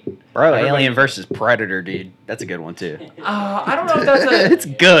between. Bro, Everybody- Alien versus Predator, dude. That's a good one too. I don't know if that's a. It's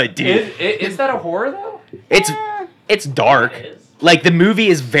good, dude. Is that a horror though? It's dark. It is. Like the movie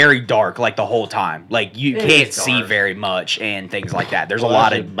is very dark, like the whole time. Like you It can't is see dark. very much and things like that. There's Well, a lot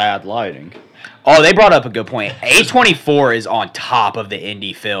that's of just bad lighting. Oh, they brought up a good point. A24 is on top of the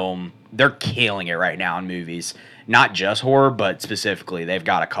indie film. They're killing it right now in movies. Not just horror, but specifically, they've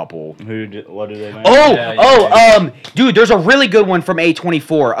got a couple. What do they make? Dude, there's a really good one from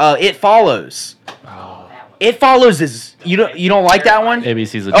A24. It Follows. Oh. It Follows is you don't like that one?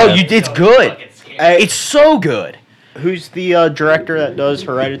 ABC's a Oh, death. it's good. Fucking scary. It's so good. Who's the director that does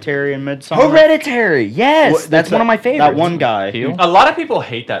Hereditary and Midsommar? Hereditary. Yes, What- that's one of my favorites. That one guy. Peele? A lot of people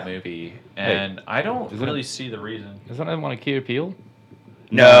hate that movie, and I don't Isn't it- really see the reason. Isn't that one a Key Appeal?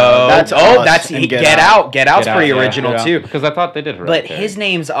 No, That's oh, Us that's and Get Get Out. Get Out's Get Out, pretty yeah. original Get Out. too. Because I thought they did But Hereditary. his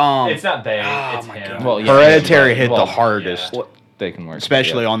name's It's not they. Oh it's my him. God. Well, yeah, Hereditary hit well, the hardest. yeah. They can work.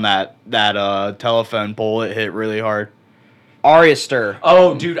 Especially yeah. on that telephone pole, it hit really hard. Arya Ster.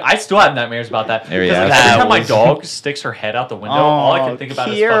 Oh, dude, I still have nightmares about that. There Because you like, go. every That time my was- dog sticks her head out the window, all I can Oh, think about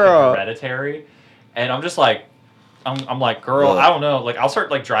is Kira. fucking Hereditary, and I'm just like, I'm like, girl, Ugh. I don't know. Like, I'll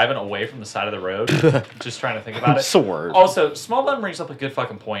start like driving away from the side of the road, just trying to think about it. It's the worst. Also, Small Bun brings up a good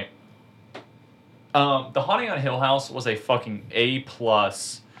fucking point. The Haunting on Hill House was a fucking A+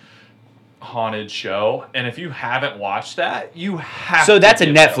 haunted show, and if you haven't watched that, you have. So to that's a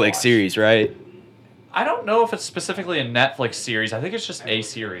give that Netflix watch. series, right? I don't know if it's specifically a Netflix series. I think it's just a It's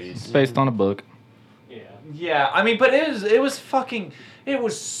series. based on a book. Yeah. Yeah, I mean, but it was fucking, it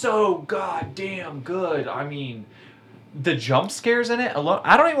was so goddamn good. I mean, the jump scares in it alone.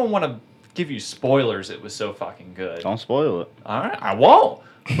 I don't even want to give you spoilers. It was so fucking good. Don't spoil it. All right, I won't.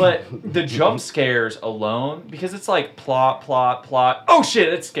 But the jump scares alone, because it's like plot. Oh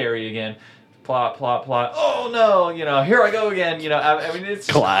shit, it's scary again. Plot. Oh no, here I go again. I mean, it's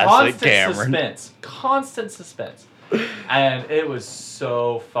just Classic constant Cameron. suspense. Constant suspense. And it was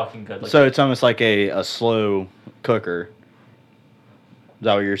so fucking good. Like, So it's almost like a slow cooker. Is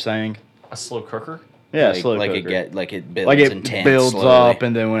that what you're saying? a slow cooker. Yeah, like, slow like cooker. it builds like it intense, builds slowly. up,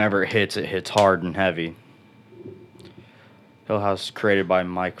 and then whenever it hits hard and heavy. Hill House created by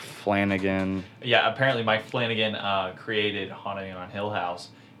Mike Flanagan. Yeah, apparently Mike Flanagan created Haunting on Hill House,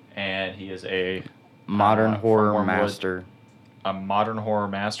 and he is a Modern from horror Wormwood. master. a modern horror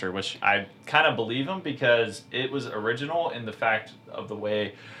master, which I kind of believe him because it was original in the fact of the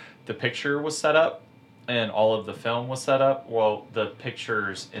way the picture was set up and all of the film was set up. Well, the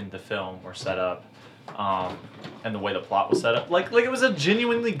pictures in the film were set up, and the way the plot was set up. Like it was a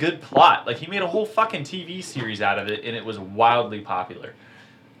genuinely good plot. Like he made a whole fucking TV series out of it, and it was wildly popular.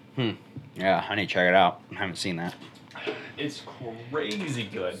 Yeah, I need to check it out. I haven't seen that. It's crazy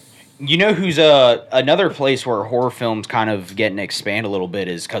good. You know who's another place where horror films kind of getting to expand a little bit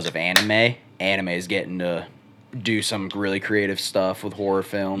is because of anime. Anime is getting to do some really creative stuff with horror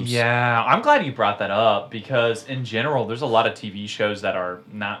films. Yeah, I'm glad you brought that up because in general, there's a lot of TV shows that are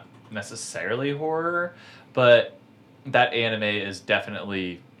not necessarily horror, but that anime is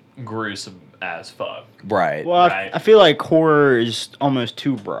definitely gruesome as fuck. Right. Well, Right. I feel like horror is almost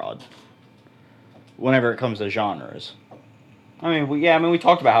too broad whenever it comes to genres. we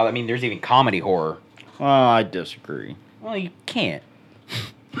talked about how, there's even comedy horror. Well, I disagree. Well, you can't.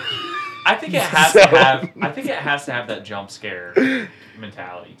 I think it has to have. I think it has to have that jump scare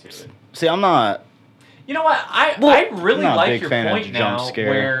mentality to it. See, I'm not. You know what? I really I'm not a like big your fan of point jump now, scare.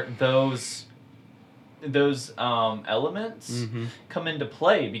 where those elements come into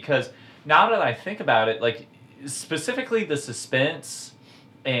play, because now that I think about it, like specifically the suspense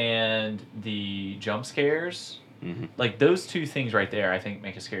and the jump scares, like those two things right there, I think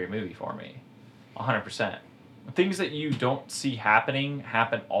make a scary movie for me, 100%. Things that you don't see happen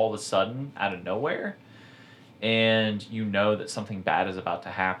all of a sudden out of nowhere, and you know that something bad is about to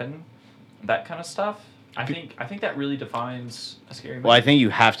happen. That kind of stuff. I think that really defines a scary movie. Well, I think you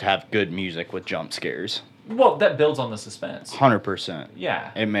have to have good music with jump scares. Well, that builds on the suspense. 100%.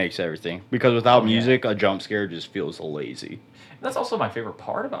 Yeah. It makes everything. Because without Oh, yeah. music, a jump scare just feels lazy. That's also my favorite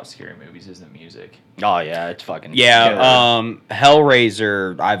part about scary movies is the music. Oh, yeah, it's fucking Yeah, killer.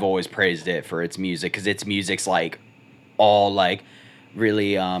 Hellraiser, I've always praised it for its music, because its music's like all like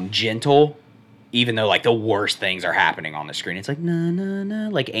really gentle, even though like the worst things are happening on the screen. It's like na na na,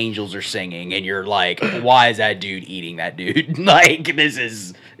 like angels are singing, and you're like, why is that dude eating that dude? Like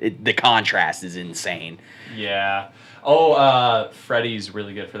the contrast is insane. Yeah. Oh, Freddy's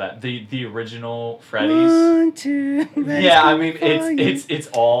really good for that. The original Freddy's. 1, 2, Yeah, I mean it's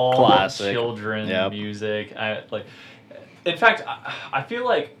all Classic. children Yep. music. In fact, I feel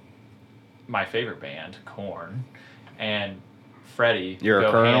like my favorite band, Korn, and Freddie You're a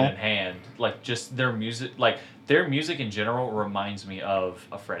go Colonel? hand in hand. Like just their music, in general reminds me of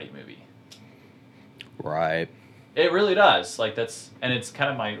a Freddie movie. Right. It really does. And it's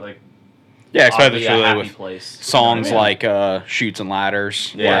kind of my Yeah, oddly especially a happy with place. songs You know what I mean? like Chutes and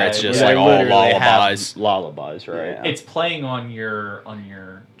Ladders, Yeah, where it's just They like all literally have lullabies. Lullabies, right? Yeah. It's playing on your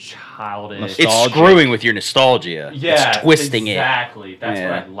childish. Nostalgia. It's Nostalgic. screwing with your nostalgia. Yeah, It's twisting exactly. That's Yeah.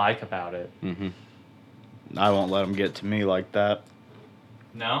 what I like about it. it. Mm-hmm. I won't let them get to me like that.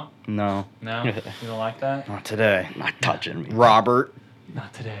 No, No, no, you don't like that. not today. Not touching me. Robert.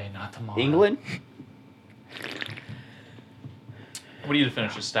 Not today, not tomorrow. England? What do you to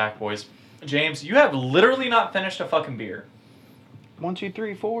finish this stack, boys? James, you have literally not finished a fucking beer. 1, 2,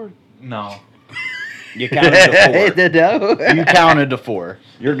 3, 4. No. You counted to 4. No. You counted to 4.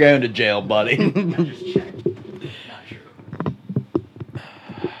 You're going to jail, buddy. I just checked. Not true.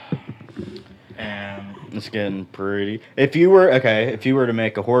 And It's getting pretty. If you were to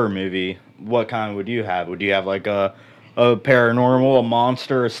make a horror movie, what kind would you have? Would you have like a paranormal, a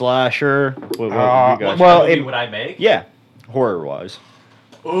monster, a slasher? What would you guys? what well, kind of movie it- would I make? Yeah, horror wise.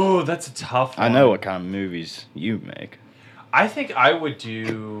 Oh, that's a tough one. I know what kind of movies you make. I think I would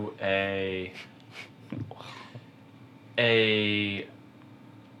do a.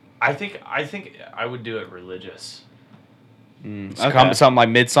 I think I would do it religious. Okay. Something like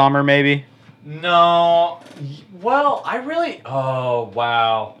Midsummer, maybe? No, well, oh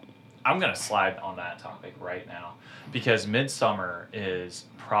wow, I'm gonna slide on that topic right now because Midsummer is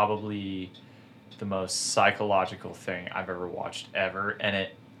probably the most psychological thing I've ever watched ever, and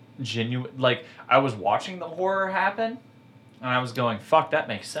it I was watching the horror happen, and I was going, "Fuck, that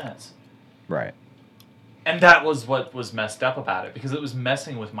makes sense." Right. And that was what was messed up about it because it was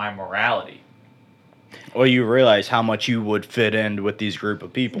messing with my morality. Well, you realize how much you would fit in with these group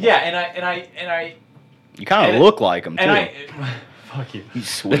of people. Yeah, and I You kind and of it- look like them too. and I fuck you.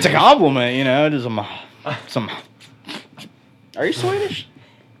 It's a compliment, you know. Just some. Are you Swedish?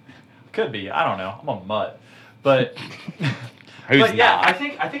 Could be. I don't know. I'm a mutt. But Who's but yeah, not? I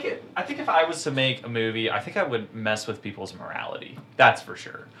think if I was to make a movie, I think I would mess with people's morality. That's for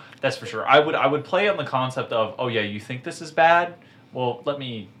sure. I would play on the concept of, oh yeah, you think this is bad? Well, let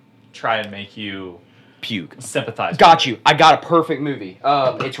me try and make you Puke. sympathize. Got with you. I got a perfect movie.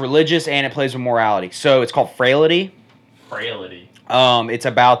 It's religious and it plays with morality. So it's called Frailty. Frailty. It's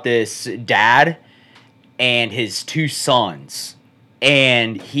about this dad and his 2 sons,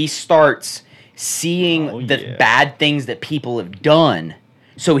 and he starts seeing the yeah. bad things that people have done,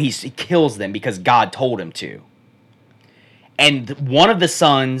 so he kills them because God told him to. And one of the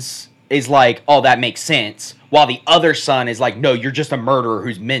sons is like, "Oh, that makes sense," while the other son is like, "No, you're just a murderer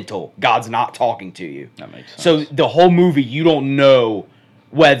who's mental. God's not talking to you." That makes sense. So the whole movie, you don't know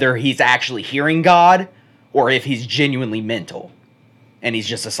whether he's actually hearing God or if he's genuinely mental, and he's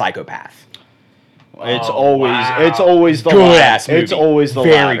just a psychopath. It's Oh, always wow. it's always the Good latter. ass movie. It's always the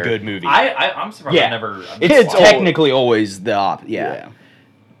very latter. good movie. I'm surprised Yeah. I've never. It's It's technically always the yeah.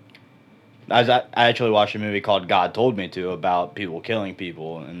 I actually watched a movie called God Told Me To about people killing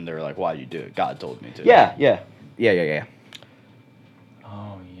people, and they're like, "Why'd you do it?" God told me to. Yeah.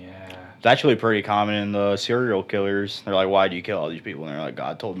 Oh yeah. It's actually pretty common in the serial killers. They're like, "Why do you kill all these people?" And they're like,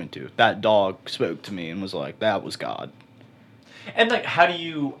 "God told me to." That dog spoke to me and was like, "That was God." And like, how do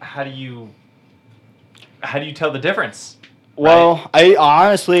you tell the difference? Well, I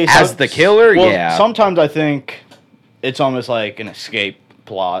honestly, As the killer, yeah. Sometimes I think it's almost like an escape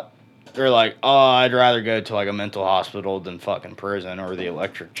plot. They're like, "Oh, I'd rather go to like a mental hospital than fucking prison or the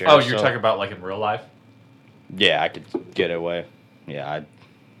electric chair." Oh, you're So- talking about like in real life, Yeah, I could get away. Yeah,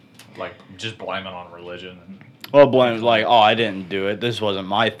 like just blame it on religion. well, blame like, "Oh, I didn't do it. This wasn't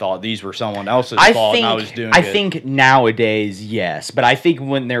my thought. These were someone else's fault, and I was doing it." I think nowadays, yes, but I think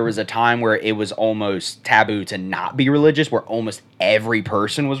when there was a time where it was almost taboo to not be religious, where almost every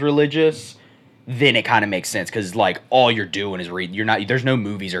person was religious, then it kind of makes sense because like all you're doing is reading. You're not. There's no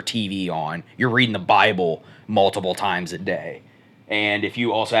movies or TV on. You're reading the Bible multiple times a day, and if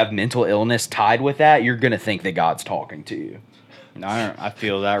you also have mental illness tied with that, you're gonna think that God's talking to you. I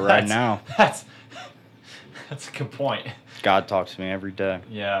feel that right now. That's a good point. God talks to me every day.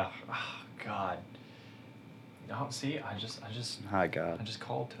 Yeah. Oh, God. Oh, see, I just Hi, God.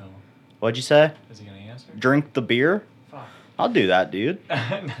 called to him. What'd you say? Is he gonna answer? Drink the beer? Fuck. I'll do that, dude.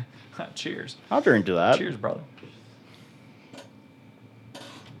 Cheers. I'll drink to that. Cheers, brother.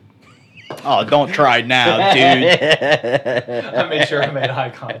 Oh, don't try now, dude. I made sure I made eye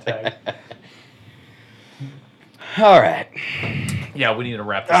contact. All right, Yeah, we need to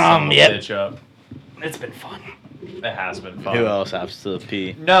wrap this son of a yep. bitch up. it's been fun. It has been fun. Who else has to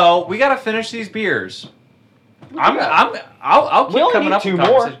pee? No, we gotta finish these beers. I'll keep We only coming need up with 2 more.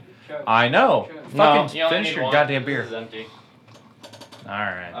 conversation. I know. No, Fucking you only finish need your one. goddamn beer. This is empty. All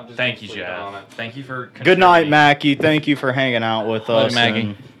right. I'm just Thank gonna you, sleep on Jeff. it. Thank you for. Good night, contributing. Mackie. Thank you for hanging out with Later, us. Mackie.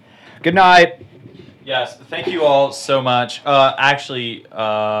 and- Good night. Yes, thank you all so much. Actually,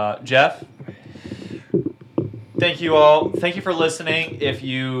 Jeff, thank you all. Thank you for listening. If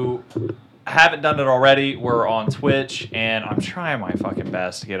you haven't done it already, we're on Twitch, and I'm trying my fucking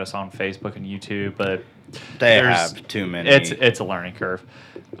best to get us on Facebook and YouTube, but They there's- have too many. it's a learning curve.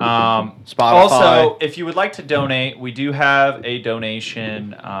 Spotify. Also, if you would like to donate, we do have a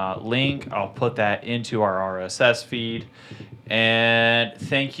donation link. I'll put that into our RSS feed. And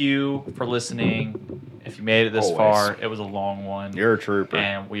thank you for listening. If you made it this Always. far, it was a long one. You're a trooper.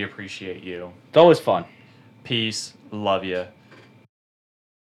 And we appreciate you. It's always fun. Peace. Love you.